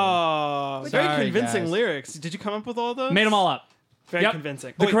 sorry. Oh, very Sorry, convincing guys. lyrics. Did you come up with all those? Made them all up. Very Yep.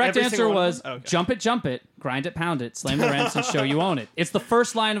 convincing. The Wait, correct every answer single one of was them? Okay. jump it, grind it, pound it, slam the ramps and show you own it. It's the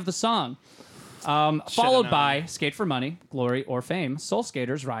first line of the song. Followed known. by Skate for Money, Glory, or Fame. Soul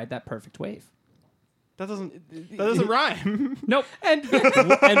skaters ride that perfect wave. That doesn't rhyme. Nope.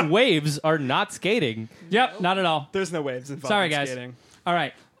 And waves are not skating. Yep, not at all. There's no waves involved. Sorry, in guys. Skating. All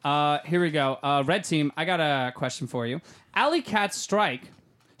right, here we go. Red team, I got a question for you. Alley Cat Strike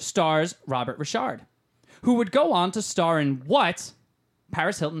stars Robert Richard, who would go on to star in what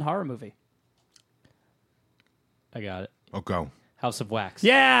Paris Hilton horror movie? I got it. Oh, go. House of Wax.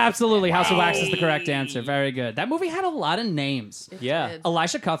 Yeah, absolutely. House of Wax is the correct answer. Very good. That movie had a lot of names. Yeah. Did.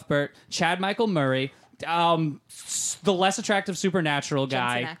 Elisha Cuthbert, Chad Michael Murray, the less attractive Supernatural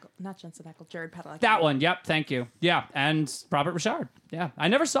guy. Not Jensen Ackles, Jared Padalecki. That one. Yep. Thank you. Yeah. And Robert Richard. Yeah. I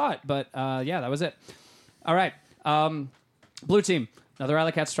never saw it, but yeah, that was it. All right. Blue team. Another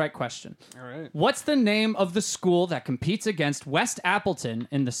Alley Cat Strike question. All right. What's the name of the school that competes against West Appleton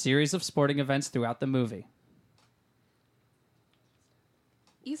in the series of sporting events throughout the movie?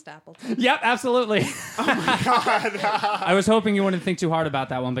 East Appleton. Yep, absolutely. Oh my God. I was hoping you wouldn't think too hard about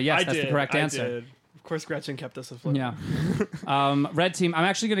that one, but yes, that's the correct answer. I did. Of course, Gretchen kept us afloat. Yeah. Red team, I'm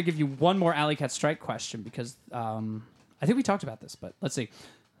actually going to give you one more Alley Cat Strike question because I think we talked about this, but let's see.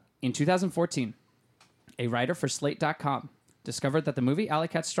 In 2014, a writer for Slate.com discovered that the movie Alley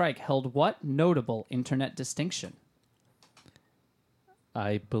Cat Strike held what notable internet distinction?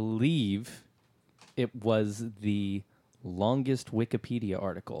 I believe it was the longest Wikipedia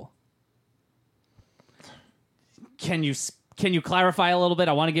article. Can you clarify a little bit?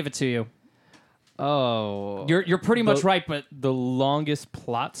 I want to give it to you. Oh. You're pretty much right, but the longest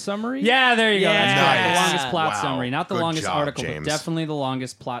plot summary? yeah, there you go. That's correct. Nice. The longest plot Wow. summary, not the Good longest job, article, James. but definitely the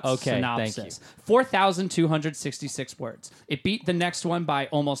longest plot Okay, synopsis. thank you. 4,266 words. It beat the next one by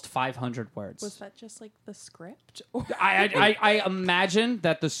almost 500 words. Was that just like the script? I imagine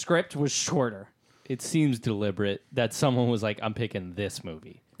that the script was shorter. It seems deliberate that someone was like, I'm picking this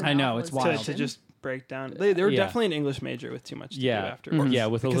movie. I know, it's Novel wild. To just break down. They were Yeah. definitely an English major with too much to do Yeah. afterwards. Yeah,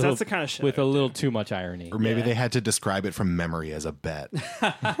 with a Because little that's the kind of shit with I a would little do. too much irony. Or maybe Yeah. they had to describe it from memory as a bet.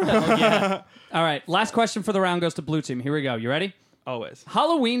 All right, last question for the round goes to Blue Team. Here we go. You ready? Always.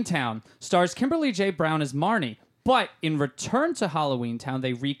 Halloween Town stars Kimberly J. Brown as Marnie, but in Return to Halloween Town,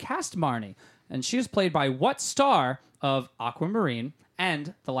 they recast Marnie, and she is played by what star of Aquamarine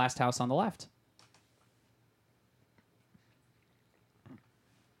and The Last House on the Left?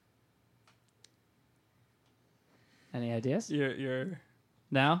 Any ideas? You're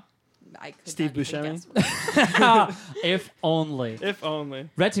No? I could Steve not even Buscemi? guess. If only. if only.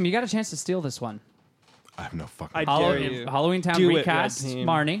 Red Team, you got a chance to steal this one. I have no fucking I Hallow- dare you. Halloween Town Do it, recast Red Team.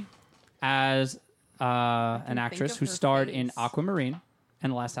 Marnie as an think actress of who her starred in face. Aquamarine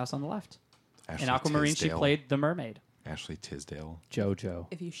and The Last House on the Left. Ashley In Aquamarine, she Tisdale. played the mermaid. Ashley Tisdale. JoJo.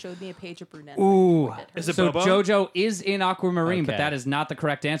 If you showed me a page of brunette, Ooh. I could Is get it So Bobo? JoJo is in Aquamarine, but Okay. that is not the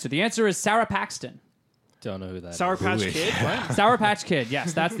correct answer. The answer is Sarah Paxton. Don't know who that Sour is. Patch Ooh. Kid? What? Sour Patch Kid.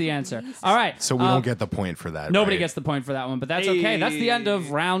 Yes, that's the answer. All right. So we don't get the point for that. Nobody right? gets the point for that one, but that's okay. That's the end of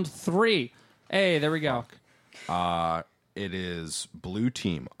round 3. Hey, there we go. It is blue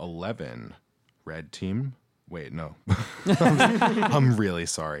team 11, red team. Wait, no. I'm really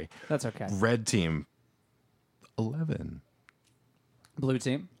sorry. That's okay. Red team 11. Blue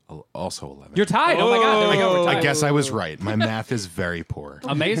team. Also 11. You're tied. Oh my God. There we go. We're I tied. guess I was right. My math is very poor.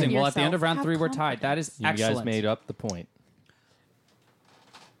 Amazing. Well, at the Yourself. end of round Have 3, we're tied. That is You excellent. guys made up the point.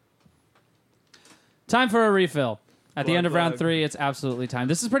 Time for a refill. At the Glug, end of round glug. 3, it's absolutely time.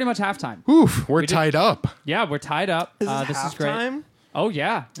 This is pretty much halftime. Oof, we're We did- tied up. Yeah, we're tied up. This This is great. halftime? Oh,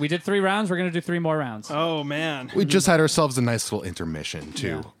 yeah. We did 3 rounds. We're going to do 3 more rounds. Oh, man. We just had ourselves a nice little intermission,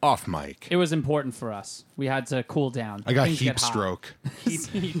 too. Yeah. Off mic. It was important for us. We had to cool down. I got Things heap get hot. stroke.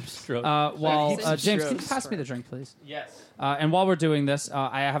 While Heaps of James, can you strokes. pass me the drink, please? Yes. And while we're doing this,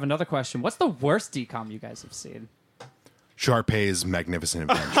 I have another question. What's the worst decom you guys have seen? Sharpay's Magnificent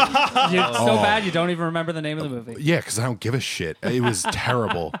Invention. It's so bad you don't even remember the name of the movie. Yeah, because I don't give a shit. It was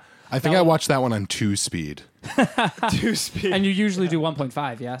terrible. I think I watched that one on 2 speed. 2 speed. And you usually do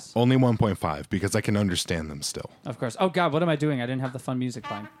 1.5, yes? Only 1.5 because I can understand them still. Of course. Oh, God, what am I doing? I didn't have the fun music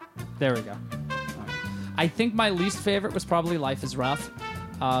playing. There we go. All right. I think my least favorite was probably Life is Rough.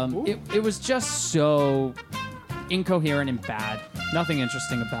 It was just so incoherent and bad. Nothing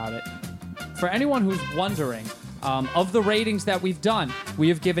interesting about it. For anyone who's wondering, of the ratings that we've done, we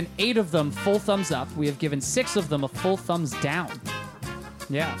have given 8 of them full thumbs up. We have given 6 of them a full thumbs down.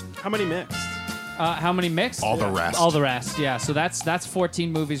 Yeah. How many mixed? How many mixed? All the rest. All the rest, yeah. So that's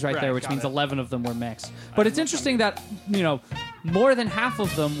 14 movies right there, Right, which got means it. 11 of them were mixed. But it's interesting that, more than half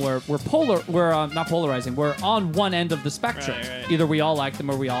of them were not polarizing. Were on one end of the spectrum. Right. Either we all liked them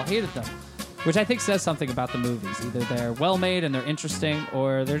or we all hated them, which I think says something about the movies. Either they're well made and they're interesting,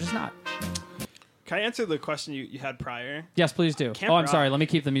 or they're just not. Can I answer the question you had prior? Yes, please do. Camp Oh, I'm Rock. sorry. Let me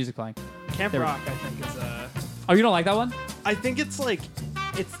keep the music playing. Camp There we- Rock, I think, is Oh, you don't like that one? I think it's like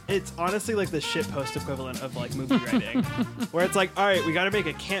it's honestly like the shitpost equivalent of like movie writing, where it's like, all right, we got to make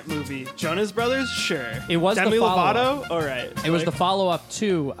a camp movie. Jonas Brothers, sure. It was the Demi follow-up. Lovato, all right. It was the follow-up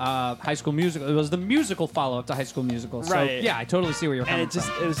to High School Musical. It was the musical follow-up to High School Musical. So, Right. yeah, I totally see where you're coming and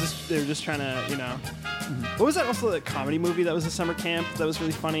from. it was just they were just trying to, you know. What was that also the comedy movie that was a summer camp that was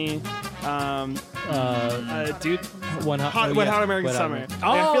really funny? Dude, One Hot, Wet Hot American Summer. American- And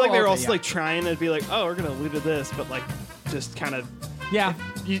I feel like they were okay, also yeah. like trying to be like, oh, we're gonna allude to this, but like just kind of Yeah,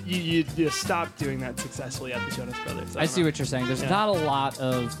 you stopped doing that successfully at the Jonas Brothers. I see what you're saying. There's Yeah. not a lot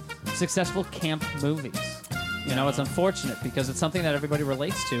of successful camp movies. You know, it's unfortunate because it's something that everybody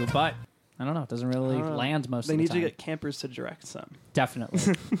relates to, but I don't know. It doesn't really land most They of the need time. to get campers to direct some.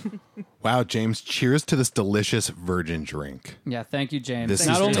 Definitely. Wow, James, cheers to this delicious virgin drink. Yeah, thank you, James. This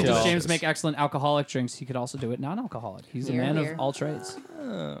Not is only does delicious. James make excellent alcoholic drinks, he could also do it non-alcoholic. He's a Here, man here. of all trades.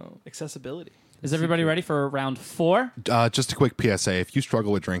 Accessibility. Is everybody ready for round 4? Just a quick PSA. If you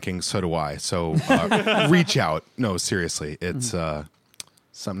struggle with drinking, so do I. So reach out. No, seriously. It's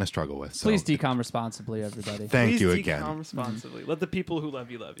something to struggle with. So Please decom responsibly, everybody. thank Please you decom again. responsibly. Let the people who love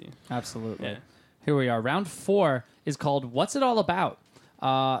you love you. Absolutely. Yeah. Here we are. Round 4 is called What's It All About?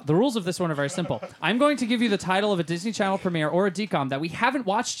 The rules of this one are very simple. I'm going to give you the title of a Disney Channel premiere or a decom that we haven't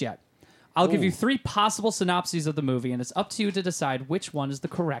watched yet. I'll give you 3 possible synopses of the movie, and it's up to you to decide which one is the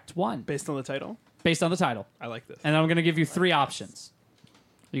correct one Based on the title, based on the title. I like this. And I'm going to give you 3 options.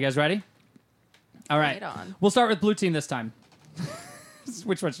 You guys ready? All right. Right on. We'll start with blue team this time.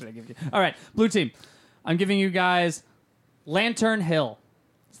 Which one should I give you? All right, blue team. I'm giving you guys Lantern Hill.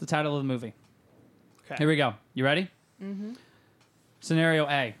 It's the title of the movie. Okay. Here we go. You ready? Mm-hmm. Scenario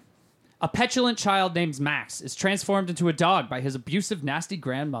A. A petulant child named Max is transformed into a dog by his abusive, nasty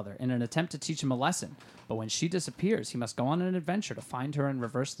grandmother in an attempt to teach him a lesson. But when she disappears, he must go on an adventure to find her and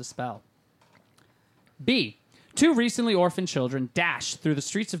reverse the spell. B. 2 recently orphaned children dash through the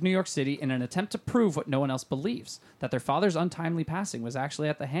streets of New York City in an attempt to prove what no one else believes, that their father's untimely passing was actually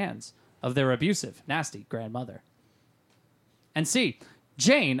at the hands of their abusive, nasty grandmother. And C.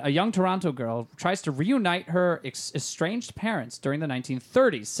 Jane, a young Toronto girl, tries to reunite her estranged parents during the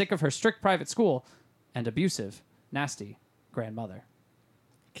 1930s, sick of her strict private school and abusive, nasty grandmother.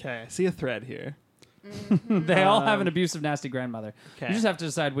 Okay, I see a thread here. They all have an abusive, nasty grandmother. Okay. You just have to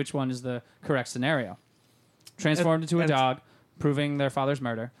decide which one is the correct scenario. Transformed into a and- dog, proving their father's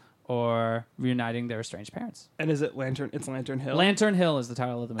murder, or reuniting their estranged parents. And is it Lantern? It's Lantern Hill. Lantern Hill is the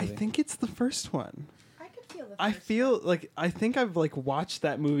title of the I movie. think it's the first one. I could feel the I feel like I think I've like watched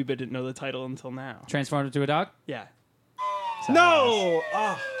that movie but didn't know the title until now. Transformed into a dog? Yeah. No.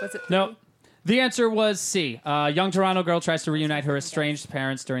 Oh, Was it? No. The answer was C. A young Toronto girl tries to reunite her estranged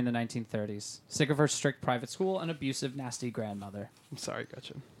parents during the 1930s. Sick of her strict private school and abusive, nasty grandmother. I'm sorry,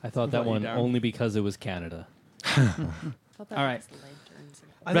 Gretchen. I thought that Let you one down. only because it was Canada. All right.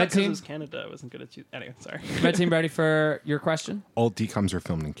 I Red thought 'cause team? it was Canada. I wasn't good at you. Anyway, sorry. Red team ready for your question? All decoms are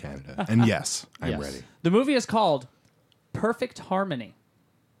filmed in Canada. And yes, I'm Yes. ready. The movie is called Perfect Harmony.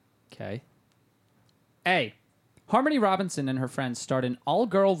 Okay. A. Harmony Robinson and her friends start an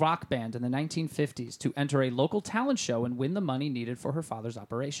all-girl rock band in the 1950s to enter a local talent show and win the money needed for her father's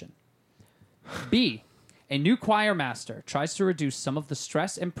operation. B. A new choir master tries to reduce some of the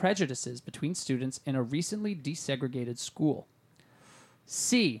stress and prejudices between students in a recently desegregated school.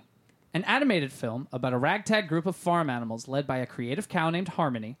 C. An animated film about a ragtag group of farm animals led by a creative cow named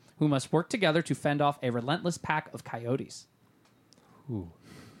Harmony who must work together to fend off a relentless pack of coyotes.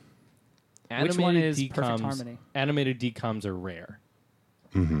 Which one is Perfect Harmony? Animated decoms are rare.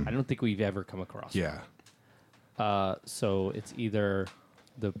 I don't think we've ever come across Yeah. one. So it's either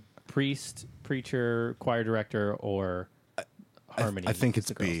the priest, preacher, choir director, or Harmony. I think it's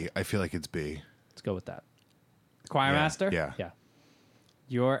the girls. B. I feel like it's B. Let's go with that. Choir Yeah. master? Yeah. Yeah.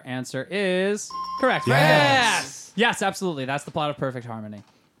 Your answer is correct. Yes. Yes, absolutely. That's the plot of Perfect Harmony.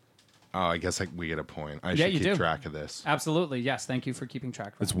 Oh, I guess we get a point. I Yeah, should you keep do. track of this. Absolutely. Yes. Thank you for keeping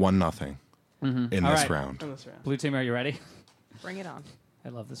track. It's 1-0 in this All right. round. In this round. Blue team, are you ready? Bring it on. I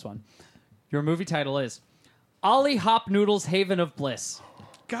love this one. Your movie title is Ollie Hop Noodle's Haven of Bliss.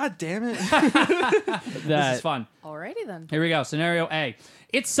 God damn it. This is fun. Alrighty then. Here we go. Scenario A.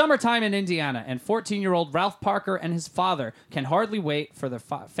 It's summertime in Indiana, and 14-year-old Ralph Parker and his father can hardly wait for their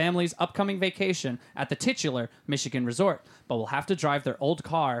family's upcoming vacation at the titular Michigan resort, but will have to drive their old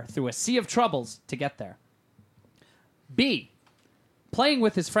car through a sea of troubles to get there. B. Playing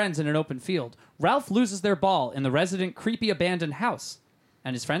with his friends in an open field, Ralph loses their ball in the resident creepy abandoned house,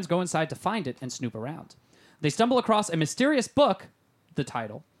 and his friends go inside to find it and snoop around. They stumble across a mysterious book, the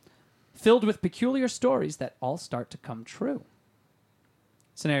title, filled with peculiar stories that all start to come true.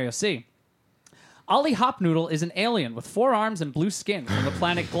 Scenario C. Ollie Hopnoodle is an alien with 4 arms and blue skin from the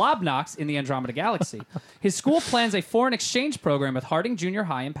planet Globnox in the Andromeda Galaxy. His school plans a foreign exchange program with Harding Junior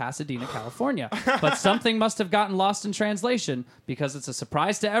High in Pasadena, California. But something must have gotten lost in translation because it's a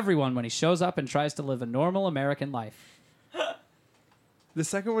surprise to everyone when he shows up and tries to live a normal American life. The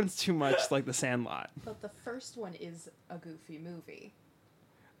second one's too much like The Sandlot. But the first one is a goofy movie.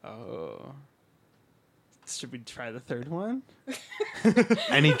 Oh. Should we try the third one?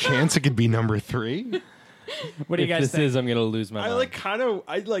 Any chance it could be number 3? What do you If guys this think? is, I'm gonna lose my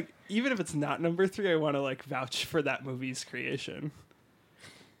mind. Even if it's not number 3, I want to vouch for that movie's creation.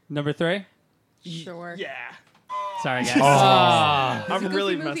 Number 3? Sure. Yeah. Sorry, guys. I'm Goofy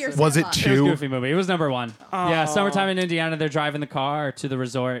really movie or messing. Was it Sandlot? It was 2? Goofy movie. It was number 1. Yeah, summertime in Indiana, they're driving the car to the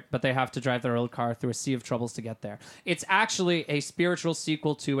resort, but they have to drive their old car through a sea of troubles to get there. It's actually a spiritual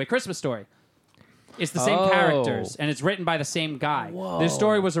sequel to A Christmas Story. It's the same Oh. characters, and it's written by the same guy. This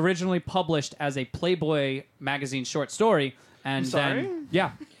story was originally published as a Playboy magazine short story, and sorry? then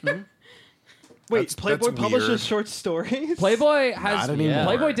yeah, Wait, That's Playboy weird. publishes short stories? Playboy has Not anymore.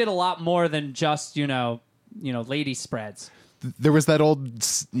 Playboy did a lot more than just lady spreads. There was that old,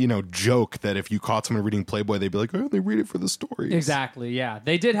 joke that if you caught someone reading Playboy, they'd be like, "Oh, they read it for the stories." Exactly. Yeah,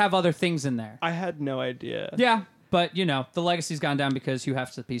 they did have other things in there. I had no idea. Yeah, but the legacy's gone down because Hugh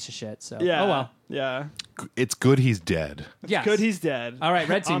Hefner's a piece of shit. So Yeah. oh well. Yeah. It's good he's dead. Yes. Good he's dead. All right,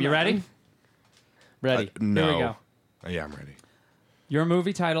 red team, On you that ready? one. Ready. No. Here we go. Yeah, I'm ready. Your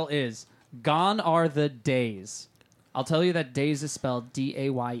movie title is Gone Are the Days. I'll tell you that days is spelled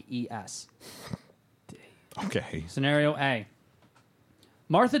Dayes. Okay. Scenario A.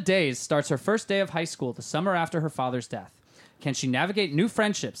 Martha Days starts her first day of high school the summer after her father's death. Can she navigate new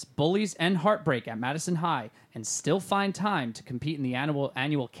friendships, bullies, and heartbreak at Madison High and still find time to compete in the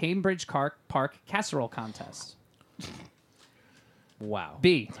annual Cambridge Park Casserole Contest? Wow.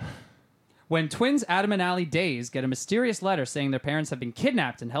 B. When twins Adam and Allie Days get a mysterious letter saying their parents have been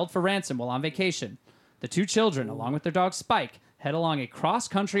kidnapped and held for ransom while on vacation, the two children, along with their dog Spike, head along a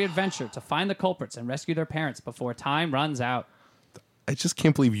cross-country adventure to find the culprits and rescue their parents before time runs out. I just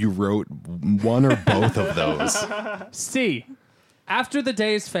can't believe you wrote one or both of those. C. After the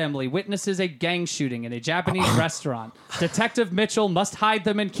Days family witnesses a gang shooting in a Japanese restaurant, Detective Mitchell must hide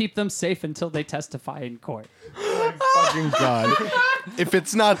them and keep them safe until they testify in court. Fucking God. If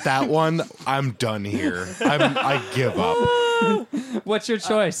it's not that one, I'm done here. I give up. What's your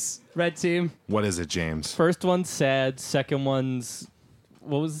choice, red team? What is it, James? First one's sad. Second one's.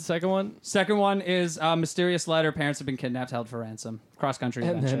 What was the second one? Second one is mysterious letter. Parents have been kidnapped, held for ransom. Cross-country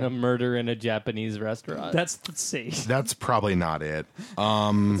And adventure. then a murder in a Japanese restaurant. That's the C. That's probably not it.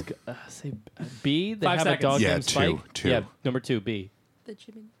 Say B. They 5 have seconds. a dog Yeah, named Spike. two. Yeah, number 2, B. The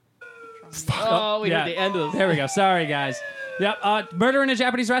Jimmy. Oh, we yeah. hit the end of There we go. Sorry, guys. Yep. Murder in a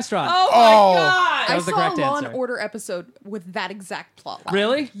Japanese restaurant. Oh my god! That was I the saw correct a Law answer. and Order episode with that exact plot line.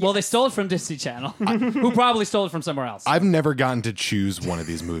 Really? Well, they stole it from Disney Channel, who probably stole it from somewhere else. I've never gotten to choose one of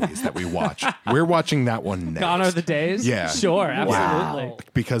these movies that we watch. We're watching that one next. Gone Are the Days? Yeah. Sure, absolutely.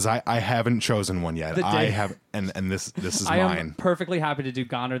 Because I haven't chosen one yet. The I day- have, and this is I am mine. perfectly happy to do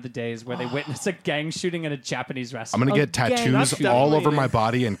Gone Are the Days where they witness a gang shooting in a Japanese I'm restaurant. gonna get That's tattoos all definitely over my it.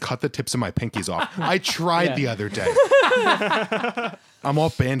 body and cut the tips of my pinkies off. I tried Yeah. the other day. I'm all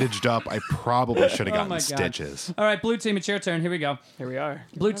bandaged up. I probably should have Oh gotten my God. stitches. All right, blue team, it's your turn. Here we go. Here we are.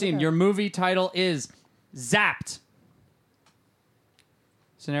 Blue team, your movie title is Zapped.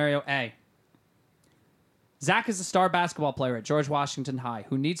 Scenario A. Zach is a star basketball player at George Washington High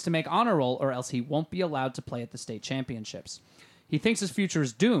who needs to make honor roll or else he won't be allowed to play at the state championships. He thinks his future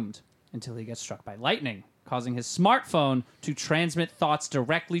is doomed until he gets struck by lightning, causing his smartphone to transmit thoughts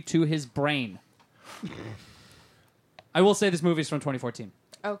directly to his brain. I will say this movie is from 2014.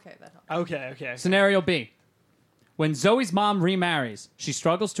 Okay, that helps. Okay. Scenario B. When Zoe's mom remarries, she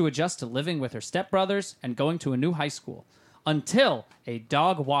struggles to adjust to living with her stepbrothers and going to a new high school until a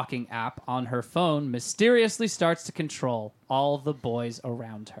dog walking app on her phone mysteriously starts to control all the boys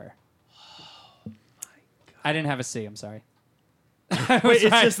around her. I didn't have a C, I'm sorry. Wait,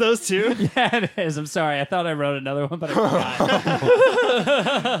 it's just those two? Yeah, it is. I'm sorry. I thought I wrote another one, but I forgot.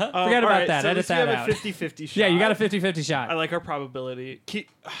 Forget about that. So Edit we that have out. a 50-50 shot. Yeah, you got a 50-50 shot. I like our probability. Can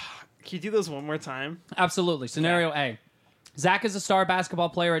you do those one more time? Absolutely. Scenario A. Zach is a star basketball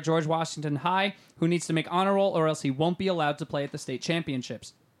player at George Washington High who needs to make honor roll or else he won't be allowed to play at the state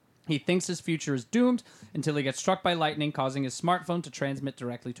championships. He thinks his future is doomed until he gets struck by lightning, causing his smartphone to transmit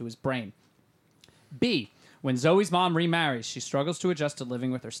directly to his brain. B. When Zoe's mom remarries, she struggles to adjust to living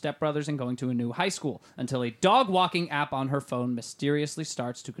with her stepbrothers and going to a new high school until a dog walking app on her phone mysteriously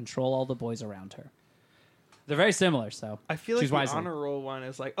starts to control all the boys around her. They're very similar, so I feel like choose the wisely. honor roll one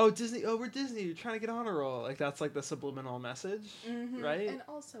is like, oh Disney, oh we're Disney, you're trying to get honor roll. Like that's like the subliminal message, right? And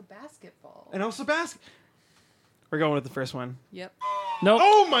also basketball. And also basket. We're going with the first one. Yep. Nope.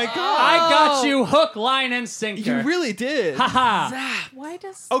 Oh my god! I got you hook, line, and sinker. You really did. Haha. Why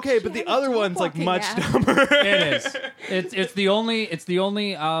does Okay, but she the have a other dog one's like walking much app? dumber. It is. It's the only.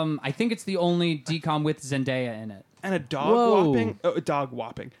 I think it's the only decom with Zendaya in it. And a dog Whoa. whopping. Oh,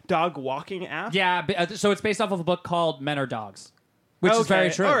 dog walking app. Yeah. So it's based off of a book called Men Are Dogs, which is very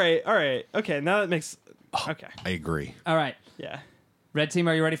true. All right. Okay, now that makes. Okay. I agree. All right. Yeah. Red team,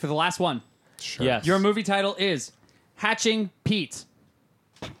 are you ready for the last one? Sure. Yes. Your movie title is Hatching Pete.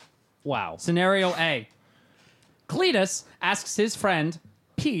 Wow. Scenario A. Cletus asks his friend,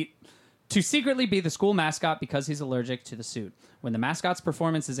 Pete, to secretly be the school mascot because he's allergic to the suit. When the mascot's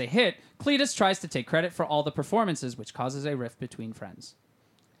performance is a hit, Cletus tries to take credit for all the performances, which causes a rift between friends.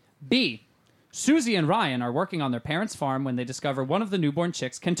 B. Susie and Ryan are working on their parents' farm when they discover one of the newborn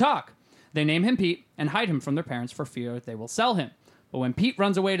chicks can talk. They name him Pete and hide him from their parents for fear they will sell him. But when Pete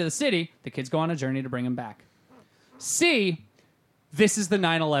runs away to the city, the kids go on a journey to bring him back. C. This is the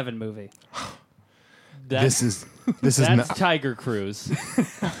 9/11 movie. This is That's not, Tiger Cruise.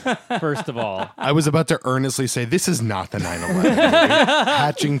 First of all, I was about to earnestly say this is not the 9/11 movie.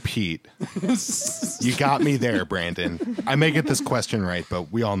 Hatching Pete. You got me there, Brandon. I may get this question right,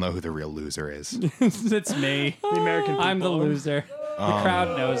 but we all know who the real loser is. It's me. The American people. I'm the loser. The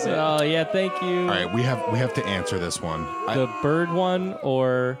crowd knows it. oh yeah, thank you. All right, we have to answer this one. The bird one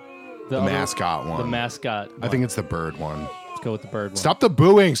or the other- mascot one. The mascot. I think it's the bird one. Let's go with the bird one. Stop the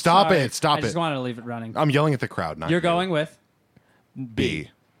booing. Stop Sorry. it. Stop I just it. wanted to leave it running. I'm yelling at the crowd. Not You're you. going with? B.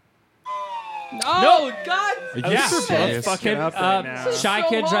 Oh, God! Are you Yeah. serious? fucking up right now. Shy so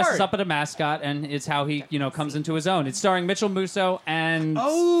Kid dresses hard. up at a mascot, and it's how he, comes into his own. It's starring Mitchell Musso and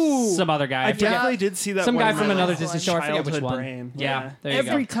Oh. some other guy. I definitely did see that. Some one guy in from my another little Disney show. I forget which childhood one. Brain. Yeah, there you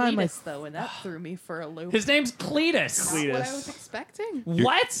Every go. time Cletus, though, and that threw me for a loop. His name's Cletus. Cletus. What I was expecting.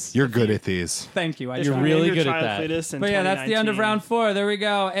 What? You're good at these. Thank you. I You're tried. really Named your good at child that. Cletus in But yeah, that's the end of 2019. round 4. There we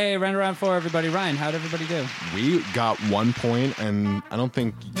go. Hey, round 4, everybody. Ryan, how'd everybody do? We got 1 point, and I don't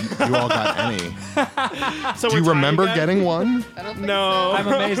think you all got any. So Do we're you tying remember again? getting one? I don't think No. I'm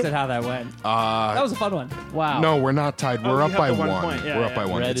amazed at how that went. That was a fun one. Wow. No, we're not tied. We're you up have by the 1. 1 point. Yeah, we're up yeah. by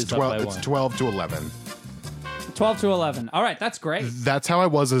 1. Red It's is up 12. by It's 1. 12 to 11. 12 to 11. All right, that's great. That's how I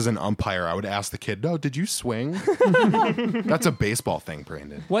was as an umpire. I would ask the kid, "No, did you swing?" That's a baseball thing,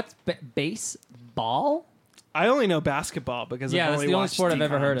 Brandon. What's baseball? I only know basketball because Yeah, I've that's only the only watched sport I've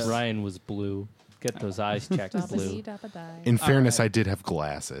ever heard DComs. of. Ryan was blue. Get those eyes checked blue. In fairness, I did have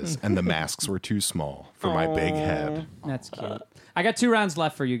glasses, and the masks were too small for my big head. That's cute. I got 2 rounds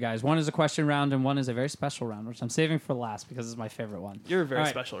left for you guys. One is a question round, and one is a very special round, which I'm saving for last because it's my favorite one. You're a very All right.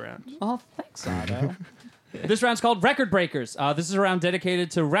 special round. Oh, thanks, Otto. This round's called Record Breakers. This is a round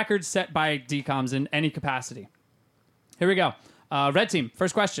dedicated to records set by DComs in any capacity. Here we go. Red team,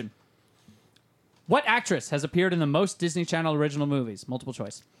 first question. What actress has appeared in the most Disney Channel original movies? Multiple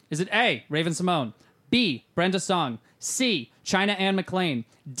choice. Is it A, Raven Simone, B, Brenda Song, C, China Anne McClain,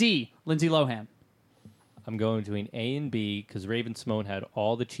 D, Lindsay Lohan? I'm going between A and B because Raven Simone had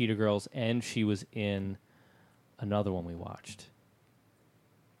all the Cheetah Girls and she was in another one we watched.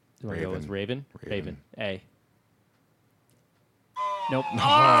 Do I go with Raven? Raven. A. Nope.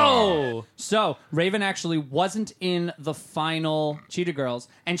 Oh! So, Raven actually wasn't in the final Cheetah Girls,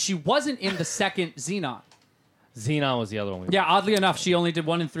 and she wasn't in the second Xenon. Xenon was the other one we Yeah, oddly enough, she only did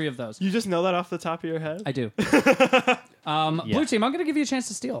 1 in 3 of those. You just know that off the top of your head? I do. Yeah. Blue team, I'm going to give you a chance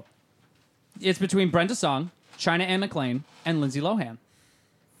to steal. It's between Brenda Song, China Anne McClain, and Lindsay Lohan.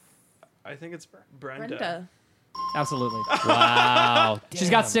 I think it's Brenda. Brenda. Absolutely. Wow. She's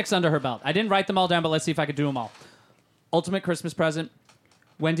got 6 under her belt. I didn't write them all down, but let's see if I could do them all. Ultimate Christmas Present,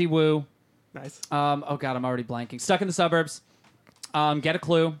 Wendy Wu. Nice. Oh, God, I'm already blanking. Stuck in the Suburbs, Get a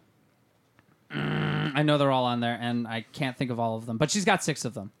Clue. I know they're all on there, and I can't think of all of them, but she's got 6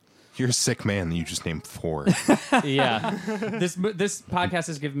 of them. You're a sick man, and you just named 4. Yeah. This podcast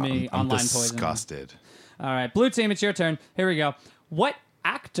has given me I'm online poison. disgusted. All right, Blue team, it's your turn. Here we go. What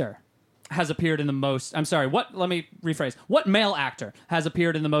actor has appeared in the most... I'm sorry, let me rephrase. What male actor has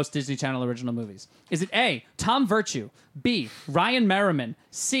appeared in the most Disney Channel original movies? Is it A, Tom Virtue, B, Ryan Merriman,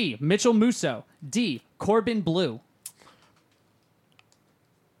 C, Mitchell Musso, D, Corbin Blue?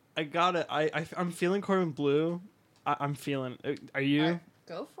 I got it. I'm feeling Corbin Blue. I'm feeling. Are you?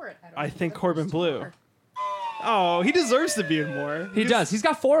 Go for it. I think Corbin Blue. Oh, he deserves to be in more. He does. He's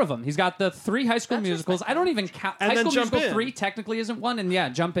got 4 of them. He's got the 3 High School That's Musicals. I don't even count. And High then School Jump Musical In. 3 technically isn't one, and yeah,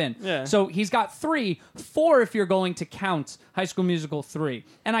 Jump In. Yeah. So he's got 3, 4 if you're going to count High School Musical 3.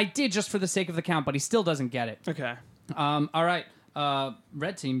 And I did just for the sake of the count, but he still doesn't get it. Okay. All right.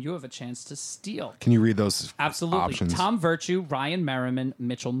 Red Team, you have a chance to steal. Can you read those Absolutely. options? Tom Virtue, Ryan Merriman,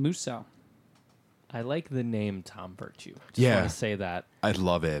 Mitchell Musso. I like the name Tom Virtue. Just Yeah. want to say that. I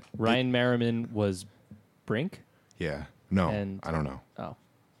love it. Ryan Merriman was Brink? Yeah. No, And- I don't know.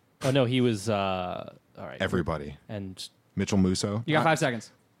 Oh, no, he was, all right. Everybody. And Mitchell Musso. You got 5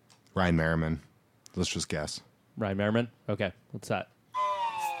 seconds. Ryan Merriman. Let's just guess. Ryan Merriman? Okay, what's that?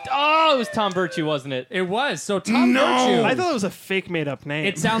 Oh, it was Tom Virtue, wasn't it? It was. So Tom Virtue. I thought it was a fake made up name.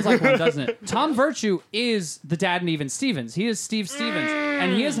 It sounds like one, doesn't it? Tom Virtue is the dad in Even Stevens. He is Steve Stevens,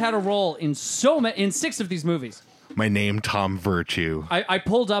 and he has had a role in in 6 of these movies. My name, Tom Virtue. I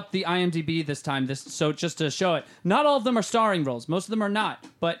pulled up the IMDb this time, so just to show it. Not all of them are starring roles. Most of them are not.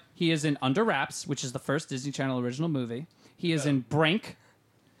 But he is in Under Wraps, which is the first Disney Channel original movie. He is in Brink.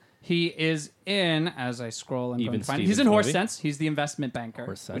 He is in, as I scroll, I'm Even going to find. Stevens He's in Horse movie. Sense. He's the investment banker,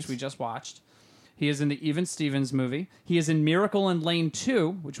 Horse which Sense. we just watched. He is in the Even Stevens movie. He is in Miracle in Lane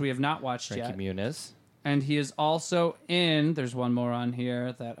 2, which we have not watched Frankie yet. Muniz. And he is also in. There's one more on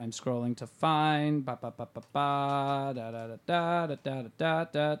here that I'm scrolling to find. Ba ba ba ba ba da da da da da da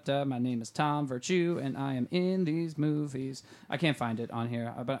da da. My name is Tom Virtue, and I am in these movies. I can't find it on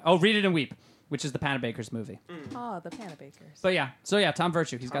here. Read It and Weep, which is the Panabakers movie. Oh, the Panabakers. But yeah, Tom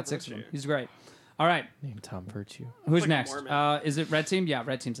Virtue. He's got 6 of them. Virtue. He's great. All right, Name Tom Virtue. who's like a next? Mormon. Is it Red Team? Yeah,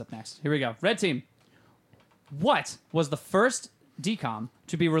 Red Team's up next. Here we go. Red Team. What was the first DCOM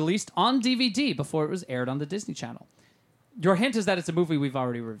to be released on DVD before it was aired on the Disney Channel? Your hint is that it's a movie we've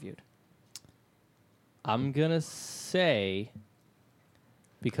already reviewed. I'm going to say,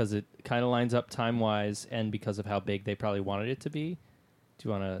 because it kind of lines up time-wise and because of how big they probably wanted it to be. Do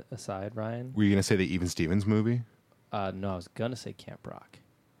you want to aside, Ryan? Were you going to say the Even Stevens movie? No, I was going to say Camp Rock.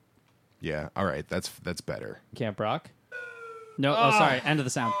 Yeah. All right. That's better. Camp Rock? No, sorry. End of the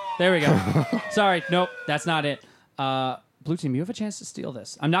sound. There we go. Sorry. Nope, that's not it. Blue Team, you have a chance to steal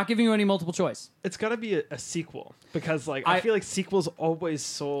this. I'm not giving you any multiple choice. It's got to be a sequel because, I feel like sequels always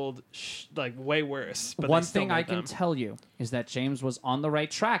sold way worse. But One they still thing I made can them. tell you is that James was on the right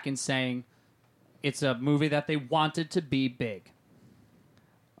track in saying it's a movie that they wanted to be big.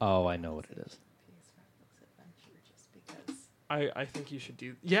 Oh, I know what it is. I think you should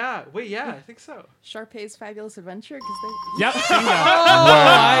do. Yeah. Wait. Yeah. I think so. Sharpay's Fabulous Adventure because they. Yep.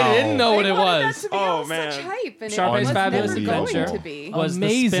 I didn't know what it wanted was. that to be Oh, all man. such hype, and Sharpay's it was Fabulous never going Adventure to be. was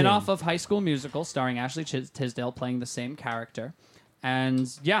Amazing. the spin-off of High School Musical starring Ashley Tisdale playing the same character.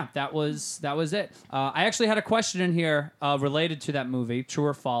 And yeah, that was it. I actually had a question in here related to that movie, true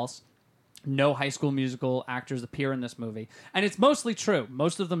or false. No High School Musical actors appear in this movie. And it's mostly true.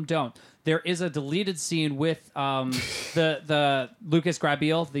 Most of them don't. There is a deleted scene with the Lucas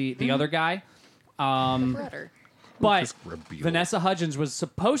Grabeel, the other guy. Brother. But Grabeel. Vanessa Hudgens was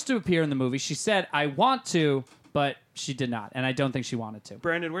supposed to appear in the movie. She said, I want to, but she did not. And I don't think she wanted to.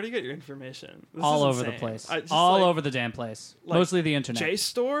 Brandon, where do you get your information? This All is over the insane. place. Just All over the damn place. Mostly the internet.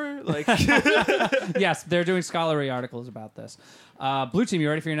 JSTOR? Like, Yes, they're doing scholarly articles about this. Blue Team, you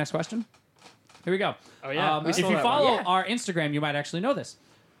ready for your next question? Here we go. Oh, yeah. We If stole you that follow one. Yeah. our Instagram, you might actually know this.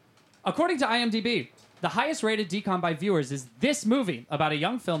 According to IMDb, the highest rated DCOM by viewers is this movie about a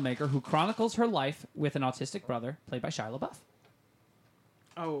young filmmaker who chronicles her life with an autistic brother, played by Shia LaBeouf.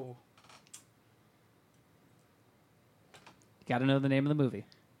 oh. You got to know the name of the movie.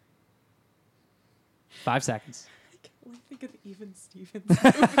 5 seconds. I think of Even Stevens.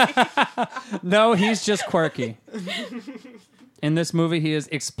 No, he's just quirky. In this movie, he is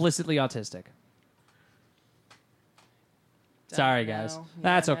explicitly autistic. Sorry, guys. know.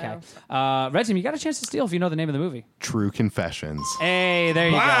 That's Yeah, okay. Red Team, you got a chance to steal if you know the name of the movie. True Confessions. Hey, there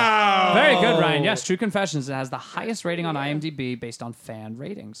you Wow. go. Very good, Ryan. Yes, True Confessions. It has the highest rating on IMDb based on fan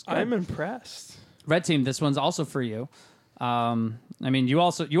ratings. Good. I'm impressed. Red Team, this one's also for you. I mean, you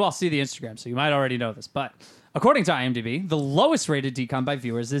all see the Instagram, so you might already know this. But according to IMDb, the lowest rated DCOM by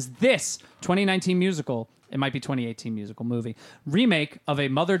viewers is this 2019 musical. It might be 2018 musical movie remake of a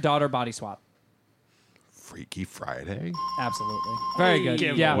mother-daughter body swap. Freaky Friday. Absolutely, very good.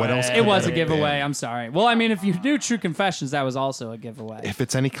 Giveaway. Yeah, What else it could was it a have giveaway. been? I'm sorry. Well, I mean, if you knew True Confessions, that was also a giveaway. If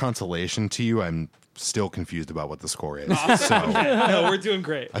it's any consolation to you, I'm still confused about what the score is. So No, we're doing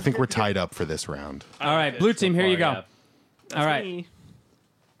great. I think we're tied up for this round. All right, Blue Team, here you go. All right. Me.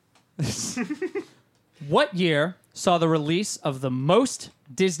 What year saw the release of the most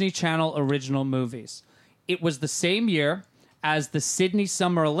Disney Channel original movies? It was the same year as the Sydney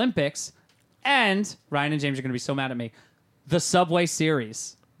Summer Olympics And Ryan and James are going to be so mad at me. The Subway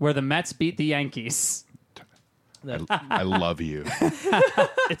Series, where the Mets beat the Yankees. I love you.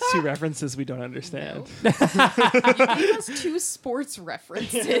 It's two references we don't understand. You gave us two sports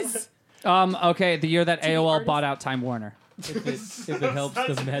references. Okay, the year that the AOL artist. bought out Time Warner. If it helps,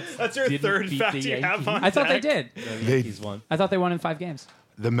 the Mets. That's your didn't third beat fact the you have Yankees. on I thought they deck. did. The Yankees won. I thought they won in 5 games.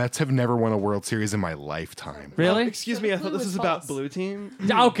 The Mets have never won a World Series in my lifetime. Really? Excuse me, I thought Blue this is was about false. Blue Team.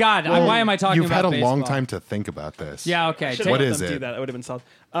 Oh, God. Why am I talking You've about had a long baseball? time to think about this. Yeah, okay. Should Take, What let is them do it? that. That would have been solid.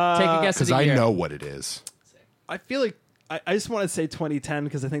 take a guess of Because the I year. know what it is. I feel like I just want to say 2010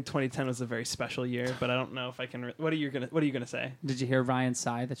 because I think 2010 was a very special year, but I don't know if I can. What are you gonna say? Did you hear Ryan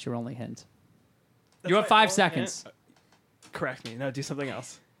sigh? That's your only hint. That's You have my 5 only seconds. hint. Correct me. No, do something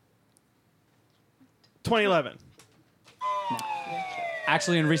else. 2011.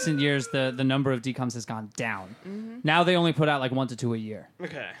 Actually, in recent years, the number of DCOMs has gone down. Now they only put out like 1 to 2 a year.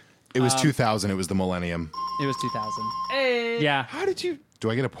 Okay. It was 2000. It was the millennium. It was 2000. Yeah. How did you? Do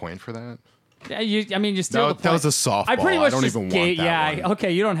I get a point for that? Yeah, you steal the point. That was a softball. I pretty much don't just even gave, want that yeah, one.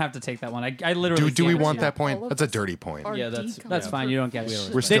 okay, you don't have to take that one. I literally Do we gave it want to you. that point? All of That's a us dirty point. are Yeah, that's- decom. That's fine. You don't get We it. don't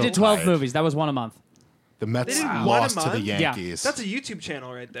We're They still did 12 tied. movies. That was 1 a month. The Mets They did one a lost to the month? Yankees. That's a YouTube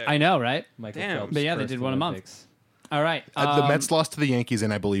channel right there. I know, right? Michael Damn. Phelps' But yeah, they first did one a month. Olympics. All right. The Mets lost to the Yankees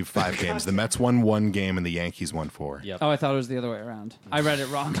in, I believe, 5 games. The Mets won 1 game and the Yankees won 4. Yep. Oh, I thought it was the other way around. I read it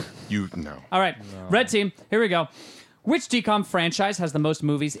wrong. You know. All right. Red team, here we go. Which DCOM franchise has the most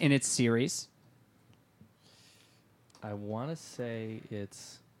movies in its series? I want to say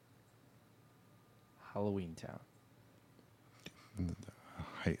it's Halloween Town.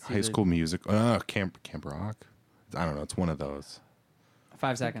 High either- School Music. Camp Rock. I don't know. It's one of those.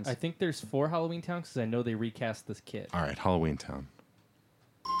 5 seconds. I think there's 4 Halloween Towns because I know they recast this kid. All right, Halloween Town.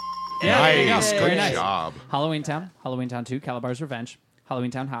 Yeah, there you go. Nice. Very Good nice. job. Halloween Town, Halloween Town 2, Calabar's Revenge, Halloween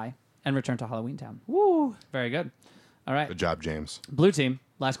Town High, and Return to Halloween Town. Woo! Very good. All right. Good job, James. Blue team,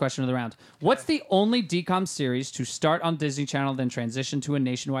 last question of the round. What's the only DCOM series to start on Disney Channel, then transition to a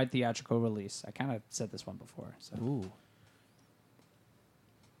nationwide theatrical release? I kind of said this one before. So. Ooh.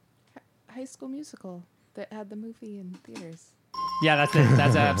 High School Musical that had the movie in theaters. Yeah, that's it.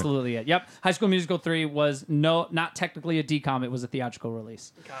 That's absolutely it. Yep. High School Musical 3 was not technically a DCOM. It was a theatrical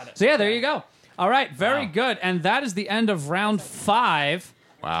release. Got it. So yeah, there you go. All right, very good. And that is the end of round 5.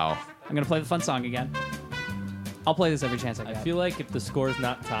 Wow. I'm going to play the fun song again. I'll play this every chance I I get. feel like if the score's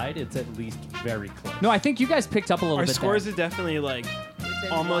not tied, it's at least very close. No, I think you guys picked up a little Our bit scores there. are definitely like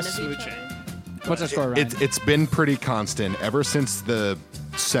Within almost one of each smooching. other. What's our score, Ryan? It's been pretty constant ever since the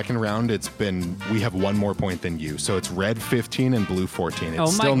second round. We have 1 more point than you, so it's red 15 and blue 14. It's Oh my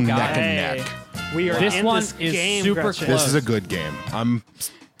still God. neck and Hey, neck. we are This in one this is game, super Gretchen. close. This is a good game. I'm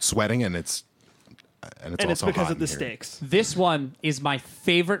sweating, and it's and it's also because hot of the in here. stakes. This one is my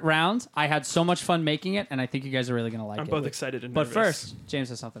favorite round. I had so much fun making it, and I think you guys are really going to like I'm it. both excited and But nervous. first, James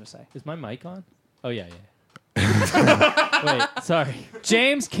has something to say. Is my mic on? Oh, yeah. Wait, sorry.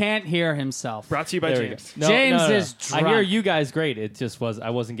 James can't hear himself. Brought to you by There we go. James. No, James no. is I hear drunk. you guys great. It just I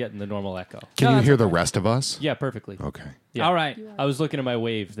wasn't getting the normal echo. Can No, you that's hear the rest of us? Yeah, perfectly. Okay. Yeah. All right. I was looking at my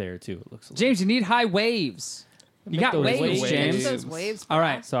wave there, too. It looks a little... James, you need high waves. You Make got those waves, waves. James. Make those waves. All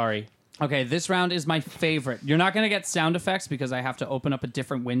right. Sorry. Okay, this round is my favorite. You're not going to get sound effects because I have to open up a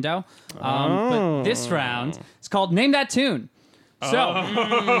different window. But this round is called Name That Tune. So,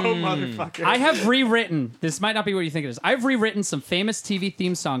 Motherfucker. I have rewritten, this might not be what you think it is. I've rewritten some famous TV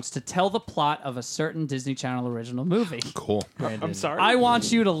theme songs to tell the plot of a certain Disney Channel original movie. Cool. I'm sorry. I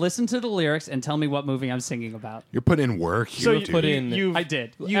want you to listen to the lyrics and tell me what movie I'm singing about. You're putting in work here. so dude. put in- you've, I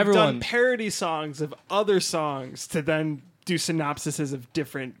did. You've Everyone- done parody songs of other songs to then do synopsises of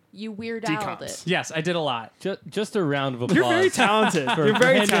different. You weird Decoms. owled it. Yes, I did a lot. Just a round of applause. You're very talented. You're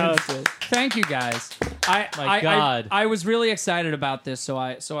very Brandon. talented. Thank you guys. My God. I was really excited about this, so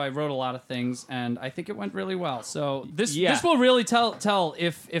I wrote a lot of things, and I think it went really well. So this will really tell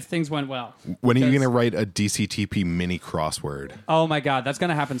if things went well. When are you Because- going to write a DCTP mini crossword? Oh my God, that's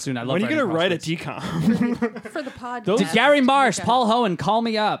gonna happen soon. I love. When are you writing going to write a crosswords. decom? For the podcast. Those- Did Gary Marsh, Okay. Paul Hohen, call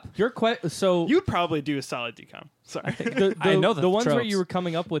me up. Your so You'd probably do a solid decom. Sorry. I know the ones where tropes. you were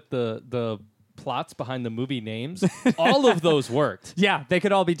coming up with the plots behind the movie names. All of those worked, Yeah, they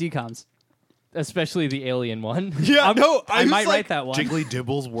could all be decoms. especially the alien one. Yeah, no, I was might like, write that one. Jiggly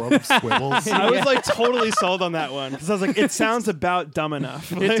Dibbles, World of Swivels. I was like totally sold on that one because I was like, it sounds about dumb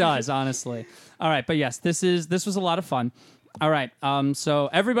enough. It does, honestly. All right, but yes, this was a lot of fun. All right. So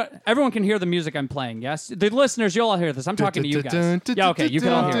everyone can hear the music I'm playing. Yes, the listeners, you'll all hear this. I'm talking to you guys. Yeah. Okay. You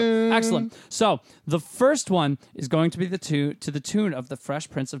can all hear it. Excellent. So the first one is going to be to the tune of the Fresh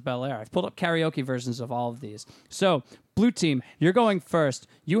Prince of Bel-Air. I've pulled up karaoke versions of all of these. So blue team, you're going first.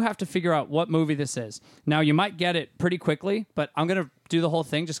 You have to figure out what movie this is. Now you might get it pretty quickly, but I'm gonna do the whole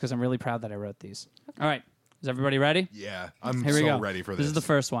thing just because I'm really proud that I wrote these. All right. Is everybody ready? Yeah, I'm Here we so go. ready for this. This is the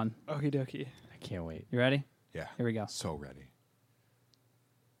first one. Okie dokie. I can't wait. You ready? Yeah. Here we go. So ready.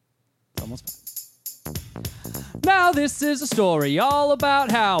 It's almost fine. Now this is a story all about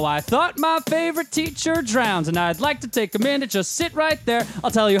how I thought my favorite teacher drowned, and I'd like to take a minute, just sit right there.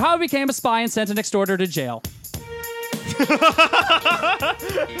 I'll tell you how I became a spy and sent an extorter to jail.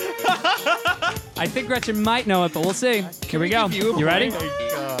 I think Gretchen might know it, but we'll see. Here we go. You ready?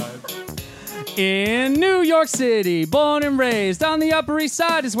 In New York City, born and raised, on the Upper East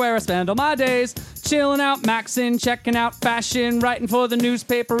Side is where I spend all my days. Chilling out, maxing, checking out fashion, writing for the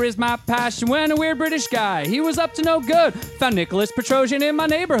newspaper is my passion. When a weird British guy, he was up to no good, found Nicholas Petrosian in my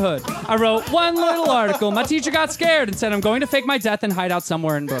neighborhood. I wrote one little article, my teacher got scared and said I'm going to fake my death and hide out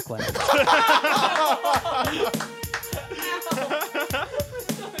somewhere in Brooklyn.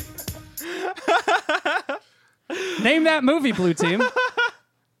 Name that movie, Blue Team.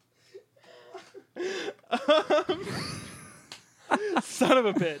 Son of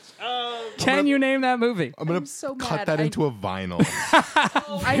a bitch. Can you name that movie? I'm gonna so cut mad. that into a vinyl.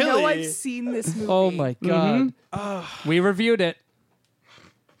 I know Really? I've seen this movie. Oh my god. We reviewed it.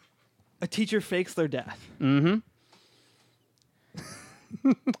 A teacher fakes their death. You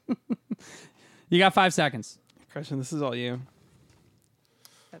got 5 seconds. Christian, this is all you.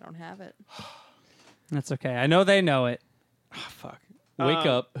 I don't have it. That's okay. I know they know it. Fuck. Wake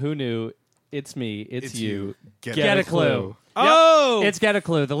up. Who knew? It's me. It's you. Get a clue. Oh! It's Get a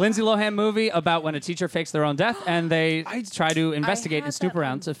Clue, the Lindsay Lohan movie about when a teacher fakes their own death and they try to investigate had and snoop that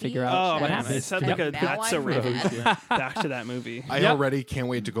around on to figure Oh, out what man. happened. It sounds like a Now That's a I'm road mad. back to that movie. I Yep. already can't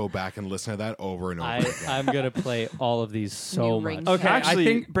wait to go back and listen to that over and over again. I'm gonna play all of these so New much. ring Okay, Actually, I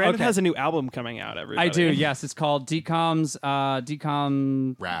think Brandon okay. has a new album coming out, everybody. I do, yes. It's called Decom.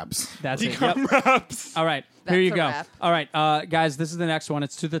 Raps. That's it. Decom Yep. Raps. All right, That's here you a go. wrap. All right, guys, this is the next one.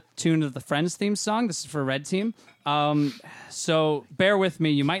 It's to the tune of the Friends theme song. This is for Red Team. So bear with me.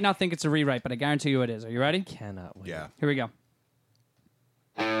 You might not think it's a rewrite, but I guarantee you it is. Are you ready? Cannot wait. Yeah. Here we go.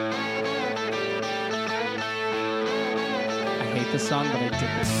 I hate this song, but I did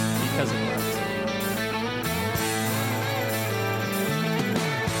this because it works.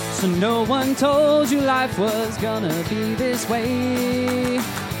 So no one told you life was gonna be this way.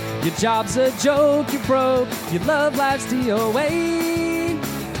 Your job's a joke, you're broke, your love life's DOA.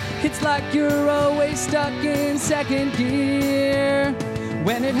 It's like you're always stuck in second gear,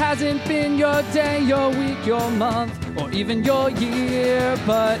 when it hasn't been your day, your week, your month, or even your year.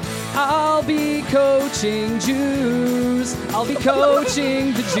 But I'll be coaching Jews. I'll be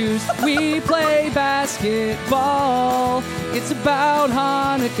coaching the Jews. We play basketball. It's about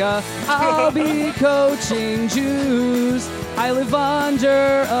Hanukkah. I'll be coaching Jews. I live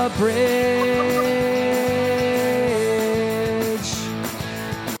under a bridge.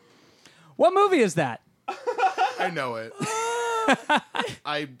 What movie is that? I know it.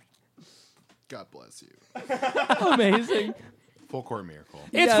 God bless you. Amazing. Full Court Miracle.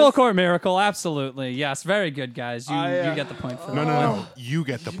 It's Yes. Full Court Miracle, absolutely. Yes, very good, guys. You get the point for No, that. no, no. You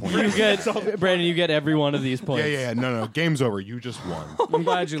get the point. You get Brandon. You get every one of these points. Yeah. No. Game's over. You just won. I'm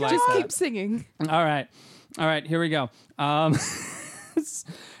glad you like Just that. keep singing. All right, here we go.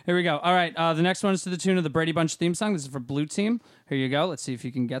 Here we go. All right, the next one is to the tune of the Brady Bunch theme song. This is for Blue Team. Here you go. Let's see if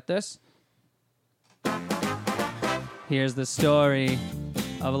you can get this. Here's the story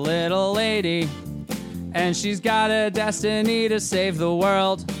of a little lady, and she's got a destiny to save the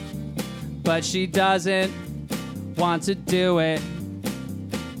world, but she doesn't want to do it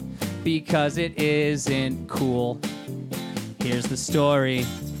because it isn't cool. Here's the story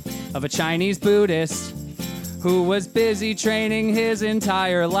of a Chinese Buddhist who was busy training his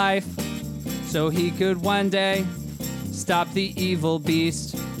entire life so he could one day stop the evil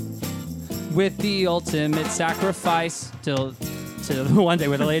beast with the ultimate sacrifice. Till one day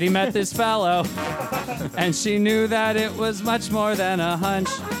where the lady met this fellow and she knew that it was much more than a hunch,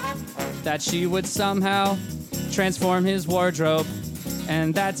 that she would somehow transform his wardrobe.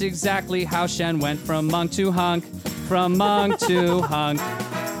 And that's exactly how Shen went from monk to hunk, from monk to hunk,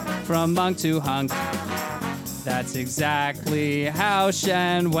 from monk to hunk. That's exactly how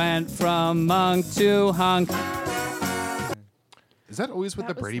Shen went from monk to hunk. Is that always what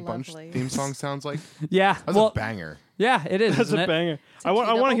That the was Brady Bunch lovely. theme song sounds like? Yeah, That's well, a banger. yeah, it is. That's isn't a it? banger. I want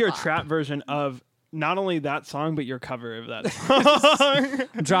to double hear a bop. trap version of not only that song, but your cover of that song.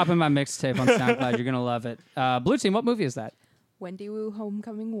 I'm dropping my mixtape on SoundCloud. You're gonna love it. Blue Team, what movie is that? Wendy Wu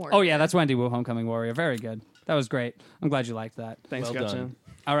Homecoming Warrior. Oh yeah, that's Wendy Wu, Homecoming Warrior. Very good. That was great. I'm glad you liked that. Thanks, Well Gretchen. done.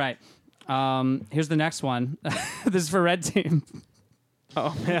 All right. Here's the next one. This is for Red Team.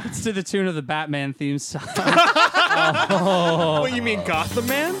 Oh man. It's to the tune of the Batman theme song. What you mean, Gotham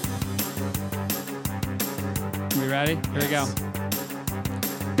Man? We ready? Here we go.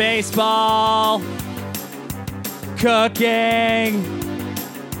 Baseball. Cooking.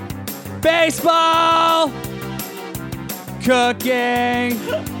 Baseball. Cooking.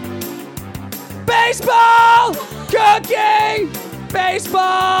 Baseball. Cooking.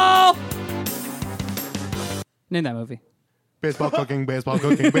 Baseball. Name that movie. Baseball cooking, baseball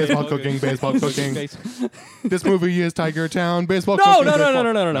cooking, baseball cooking, baseball cooking. This movie is Tiger Town. Baseball No, cooking. no, no, baseball-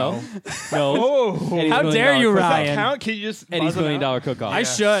 no, no, no, no, no. Oh, Eddie's How $1 dare you, Million Cook-Off. Ryan? count? Can you just Eddie's buzz it $1 Million out? Cook-Off. I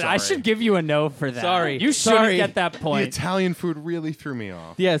sorry. should give you a no for that. Sorry. You shouldn't Sorry. get that The point. Italian food really threw me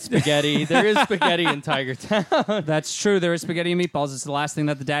off. Yeah, spaghetti. There is spaghetti in Tiger Town. That's true. There is spaghetti and meatballs. It's the last thing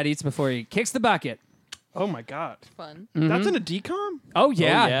that the dad eats before he kicks the bucket. Oh my god. Fun. That's in a decom? Oh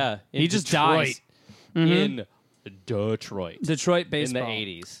yeah, Oh, yeah. In He just Detroit. dies. In Detroit. Detroit In baseball. the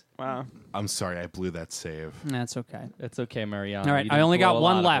 80s. Wow. I'm sorry, I blew that save. That's okay. That's okay, Mariana. All right, You I didn't only blow got a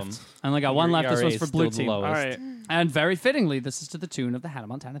one lot of left. them. I only got one Your left. This ERA one's is for Blue still the Team. lowest. All right. And very fittingly, this is to the tune of the Hannah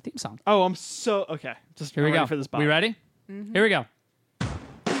Montana theme song. Oh, I'm so okay. Just Here we I'm ready go. for this. We ready? Here we go.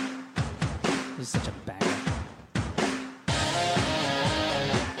 This is such a banger.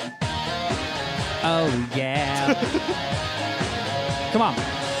 Oh yeah. Come on.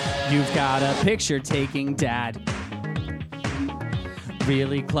 You've got a picture-taking dad.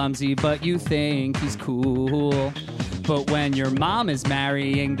 Really clumsy, but you think he's cool. But when your mom is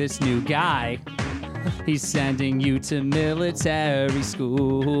marrying this new guy, he's sending you to military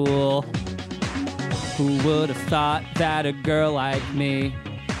school. Who would have thought that a girl like me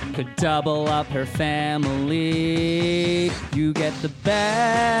could double up her family? You get the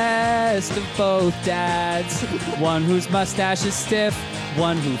best of both dads. One whose mustache is stiff,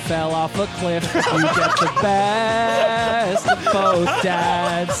 one who fell off a cliff. You get the best of both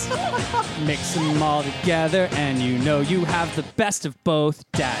dads. Mix them all together, and you know you have the best of both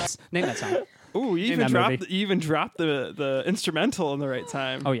dads. Name that song. Ooh, you that even dropped the instrumental in the right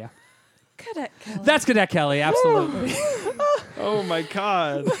time. Oh yeah, Cadet Kelly. that's Cadet Kelly. Absolutely. Oh my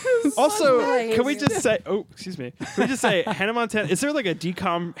god. Also, can we amazing. just say excuse me. Can we just say Hannah Montana? Is there like a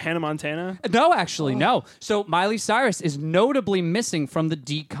decom Hannah Montana? No, actually, no. So Miley Cyrus is notably missing from the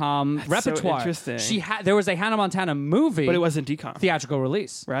decom repertoire. interesting. There was a Hannah Montana movie, But it wasn't decom. theatrical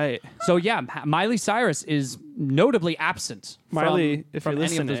release. Right. So yeah, Miley Cyrus is notably absent Miley, if from you're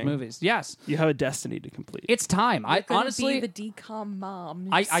any of those listening. movies. Yes, You have a destiny to complete. it's time. I Gonna honestly, be the decom mom.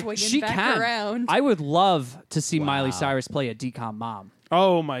 I she back can. around. I would love to see Miley Wow. Cyrus play a decom mom.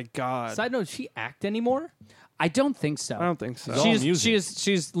 Oh my god. Side note, does she act anymore? I don't think so. I don't think so. all music.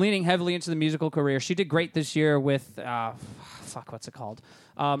 She's leaning heavily into the musical career. She did great this year with what's it called?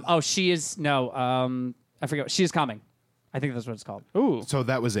 I forget. She is coming. I think that's what it's called. Ooh. So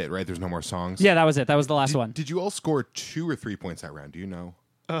that was it, right? There's no more songs? Yeah, that was it. That was the last one. Did you all score 2 or 3 points that round? Do you know?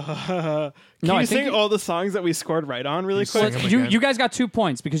 Can No, I you think sing all the songs that we scored right on really sing quick? them You again? you guys got 2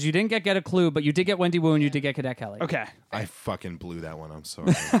 points because you didn't get a clue, but you did get Wendy Wu and you did get Cadet Kelly. Okay. I fucking blew that one. I'm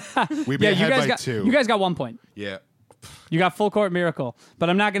sorry. We'd be Yeah, ahead by got 2. you guys got 1 point. Yeah. You got full court miracle, but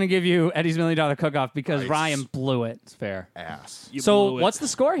I'm not going to give you Eddie's $1 Million Cook-Off because Nice. Ryan blew it. It's fair. Ass. So blew it. what's the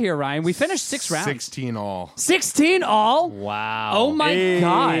score here, Ryan? We finished 6 rounds. 16 all. 16 all. Wow. Oh my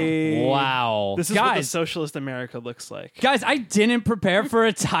god. Hey. Wow. This is what the Guys. socialist America looks like. Guys, I didn't prepare for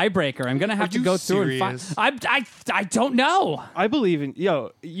a tiebreaker. I'm gonna have to you go through serious? and find. I don't know. I believe in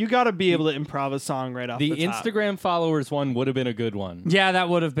you got to be able to improv a song right off the the top. Instagram followers one would have been a good one. Yeah, that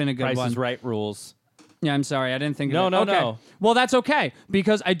would have been a good Price one. is Right rules. Yeah, I'm sorry, I didn't think. No, of it. no, Okay. no. Well, that's okay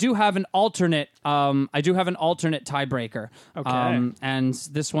because I do have an alternate. Tiebreaker. Okay. And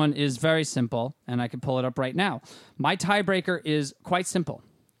this one is very simple, and I can pull it up right now. My tiebreaker is quite simple.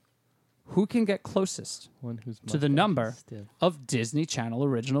 Who can get closest One who's to the number of Disney Channel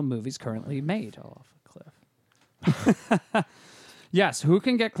original movies currently made? off a cliff. Yes, who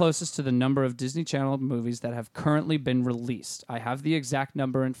can get closest to the number of Disney Channel movies that have currently been released? I have the exact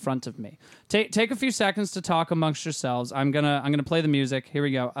number in front of me. Take a few seconds to talk amongst yourselves. I'm gonna play the music. Here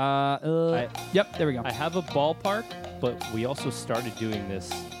we go. Yep, there we go. I have a ballpark, but we also started doing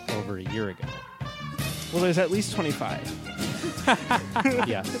this over a year ago. Well, there's at least 25.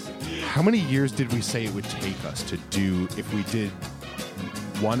 Yes. How many years did we say it would take us to do if we did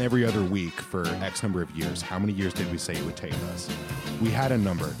one every other week for X number of years? How many years did we say it would take us? We had a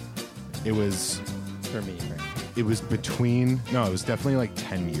number. It was for me. Right? It was between. No, it was definitely like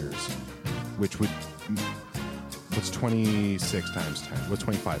 10 years, which would. What's 26 times 10? What's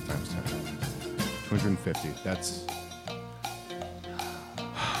 25 times 10? 250. That's.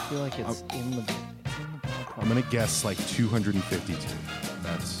 I feel like it's in the ballpark. I'm gonna guess like 252.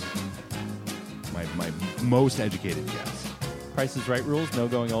 That's my most educated guess. Price is Right rules. No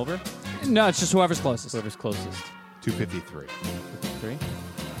going over. No, it's just whoever's closest. Whoever's closest. 253. 3.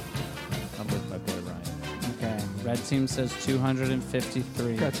 I'm with my boy Ryan. Okay. Red team says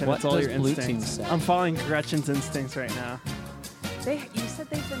 253. Gretchen, what it's all does your blue team instincts. say? I'm following Gretchen's instincts right now. You said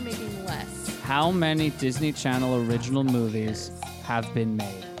they've been making less. How many Disney Channel original movies have been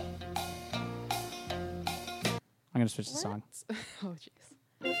made? I'm gonna switch the song. Oh, jeez.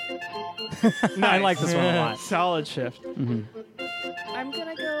 I like this one a lot. Solid shift. I'm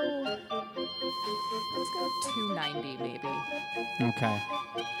gonna go. Let's go 290, maybe. Okay.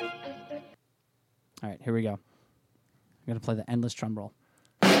 All right, here we go. I'm going to play the endless drum roll.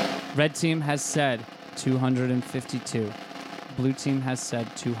 Red team has said 252. Blue team has said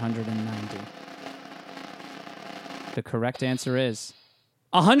 290. The correct answer is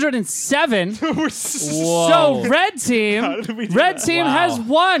 107. We're So red team, How did we do red that? team Wow. has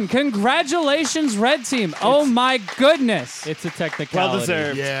won. Congratulations, red team. Oh my goodness. It's a technicality. well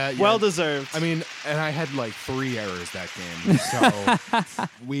deserved. Yeah. Well deserved. I mean, and I had like 3 errors that game, so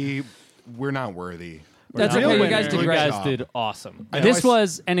we're not worthy. That's Real okay. You winner. guys did You great. guys job. did awesome. I know This I s-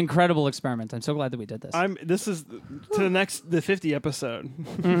 was an incredible experiment. I'm so glad that we did this. This is to the 50 episode.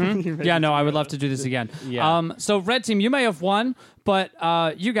 Yeah, no, I would love to do this again. Yeah. So red team, you may have won, but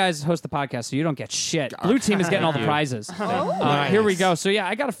you guys host the podcast, so you don't get shit. Blue team is getting all the prizes. Here we go. So yeah,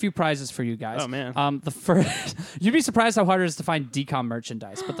 I got a few prizes for you guys. Oh, man. The first, you'd be surprised how hard it is to find decom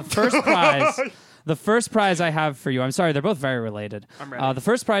merchandise. But the first prize. The first prize I have for you, I'm sorry, they're both very related. I'm ready. The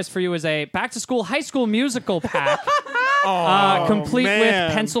first prize for you is a back to school high school musical pack, complete man.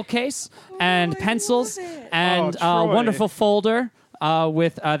 with pencil case and pencils and Oh, Troy. wonderful folder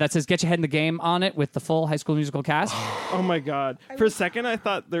with that says "Get Your Head in the Game" on it with the full High School Musical cast. Oh my god! For a second, I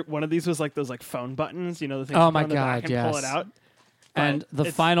thought one of these was like those like phone buttons. You know the things Oh you put my on the back God, and pull yes. it out. And the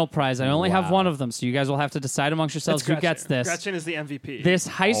it's- final prize, I only have Wow. one of them, so you guys will have to decide amongst yourselves who Gretchen. gets this. Gretchen is the MVP. This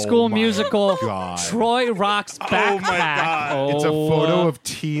High School my Musical God. Troy Rocks backpack. Oh my God. It's a photo of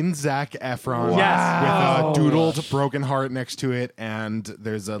teen Zac Efron Yes. with a doodled broken heart next to it, and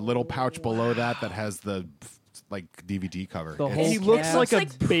there's a little pouch below that has the like DVD cover. The It's- whole he looks cast. like a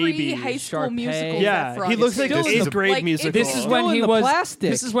Looks baby. High School Sharpay. Musical. Yeah, Efron. he looks like It's this still 8th grade like, musical. This is when Still he in the was. plastic.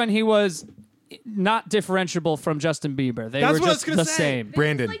 This is when he was not differentiable from Justin Bieber. They That's were what I was just gonna the say. same. This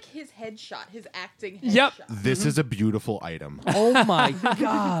Brandon. is like his headshot, his acting headshot. Yep. This is a beautiful item. Oh my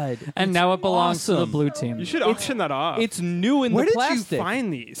god! And now it belongs to the awesome. blue team. You should auction that off. It's new in Where the did plastic. you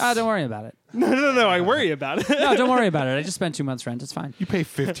find these? Don't worry about it. No. I worry about it. No, don't worry about it. I just spent 2 months' rent. It's fine. You pay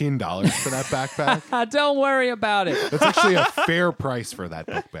 $15 for that backpack. Don't worry about it. That's actually a fair price for that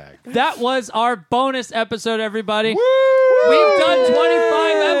book bag. That was our bonus episode, everybody. We've done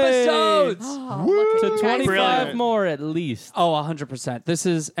 25 episodes. Oh, look To at you guys. 25 Brilliant. more at least. Oh, 100%. This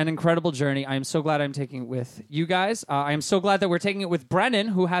is an incredible journey. I am so glad I'm taking it with you guys. I am so glad that we're taking it with Brennan,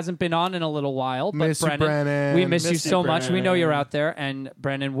 who hasn't been on in a little while. But Miss you, Brennan. we miss you Miss you, so much. We know Brennan. you're out there, and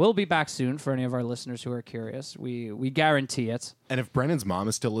Brennan will be back soon for any of our listeners who are curious. We guarantee it. And if Brennan's mom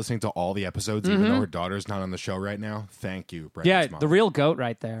is still listening to all the episodes, even though her daughter's not on the show right now, thank you, Brennan's Yeah, mom. the real goat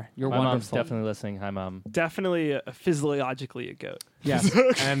right there. You're My mom's wonderful. definitely listening. Hi, Mom. Definitely physiologically a goat. Yes.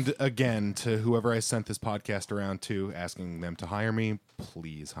 And again, to whoever I sent this podcast around to, asking them to hire me,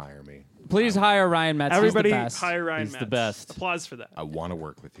 please hire me. Please hire Ryan Metz. Everybody He's the best. hire Ryan He's the Metz. best. Applause for that. I want to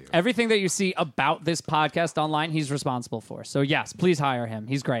work with you. Everything that you see about this podcast online, he's responsible for. So yes, please hire him.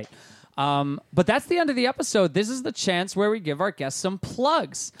 He's great. But that's the end of the episode. This is the chance where we give our guests some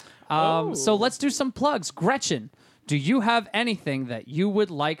plugs. So let's do some plugs. Gretchen, do you have anything that you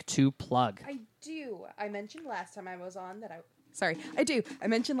would like to plug? I do. I mentioned last time I was on that I do. I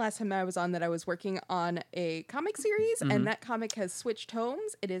mentioned last time I was on that I was working on a comic series, and that comic has switched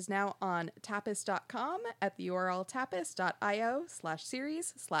homes. It is now on Tapas.com at the URL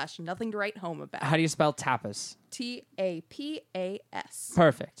tapas.io/series/nothing to write home about. How do you spell tapas? TAPAS.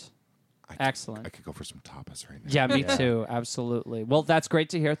 Perfect. I Excellent. could go for some tapas right now. Yeah, me too. Absolutely. Well, that's great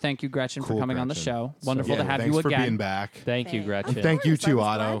to hear. Thank you, Gretchen, for Cool, coming on the Gretchen. show. Wonderful to have thanks you for again. being back. Thank you, Thanks. Gretchen. Thank you Of course, too, I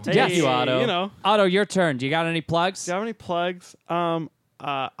was Otto. glad to. Yes, Hey, you, Otto. You know, Otto, your turn. Do you got any plugs? do you have any plugs? I'm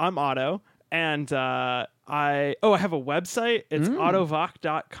Otto, and I have a website. It's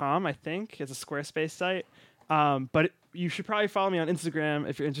autovoc.com, I think. It's a Squarespace site. But you should probably follow me on Instagram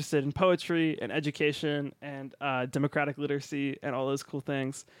if you're interested in poetry and education and democratic literacy and all those cool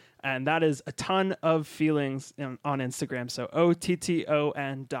things. And that is a ton of feelings on Instagram. So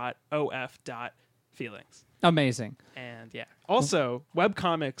OTTON.OF.feelings. Amazing. And yeah, also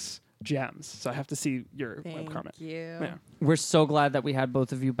webcomics gems. So I have to see your Thank webcomic. you. Yeah. We're so glad that we had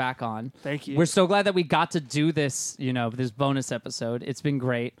both of you back on. Thank you. We're so glad that we got to do this, this bonus episode. It's been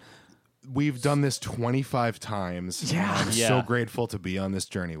great. We've done this 25 times. Yeah. I'm Yeah. so grateful to be on this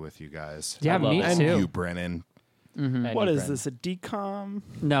journey with you guys. Yeah, love me it. And too. you, Brennan. What is this? A decom?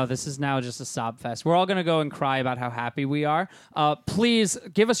 No, this is now just a sob fest. We're all going to go and cry about how happy we are. Please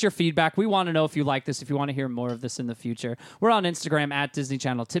give us your feedback. We want to know if you like this, if you want to hear more of this in the future. We're on Instagram at Disney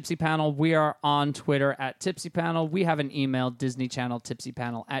Channel Tipsy Panel. We are on Twitter at Tipsy Panel. We have an email,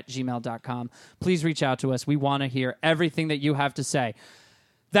 disneychanneltipsypanel@gmail.com. Please reach out to us. We want to hear everything that you have to say.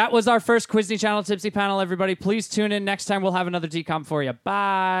 That was our first Disney Channel Tipsy Panel, everybody. Please tune in. Next time, we'll have another DCOM for you.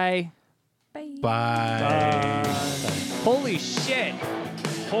 Bye. Bye. Bye. Holy shit.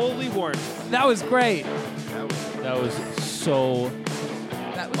 Holy warmth. That was great. That was so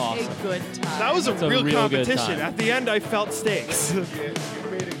That was Awesome. a good time. That was a It's a real real good competition. time. At the end, I felt stakes. I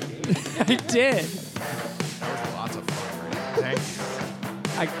did. Lots of fun. Thank you.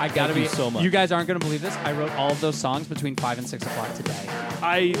 I gotta you be so much. You guys aren't gonna believe this. I wrote all of those songs between 5 and 6 o'clock today.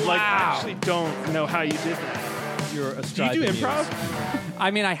 I actually don't know how you did that. you're a Do you stride do to muse. improv?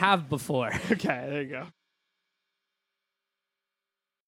 I mean, I have before. Okay, there you go.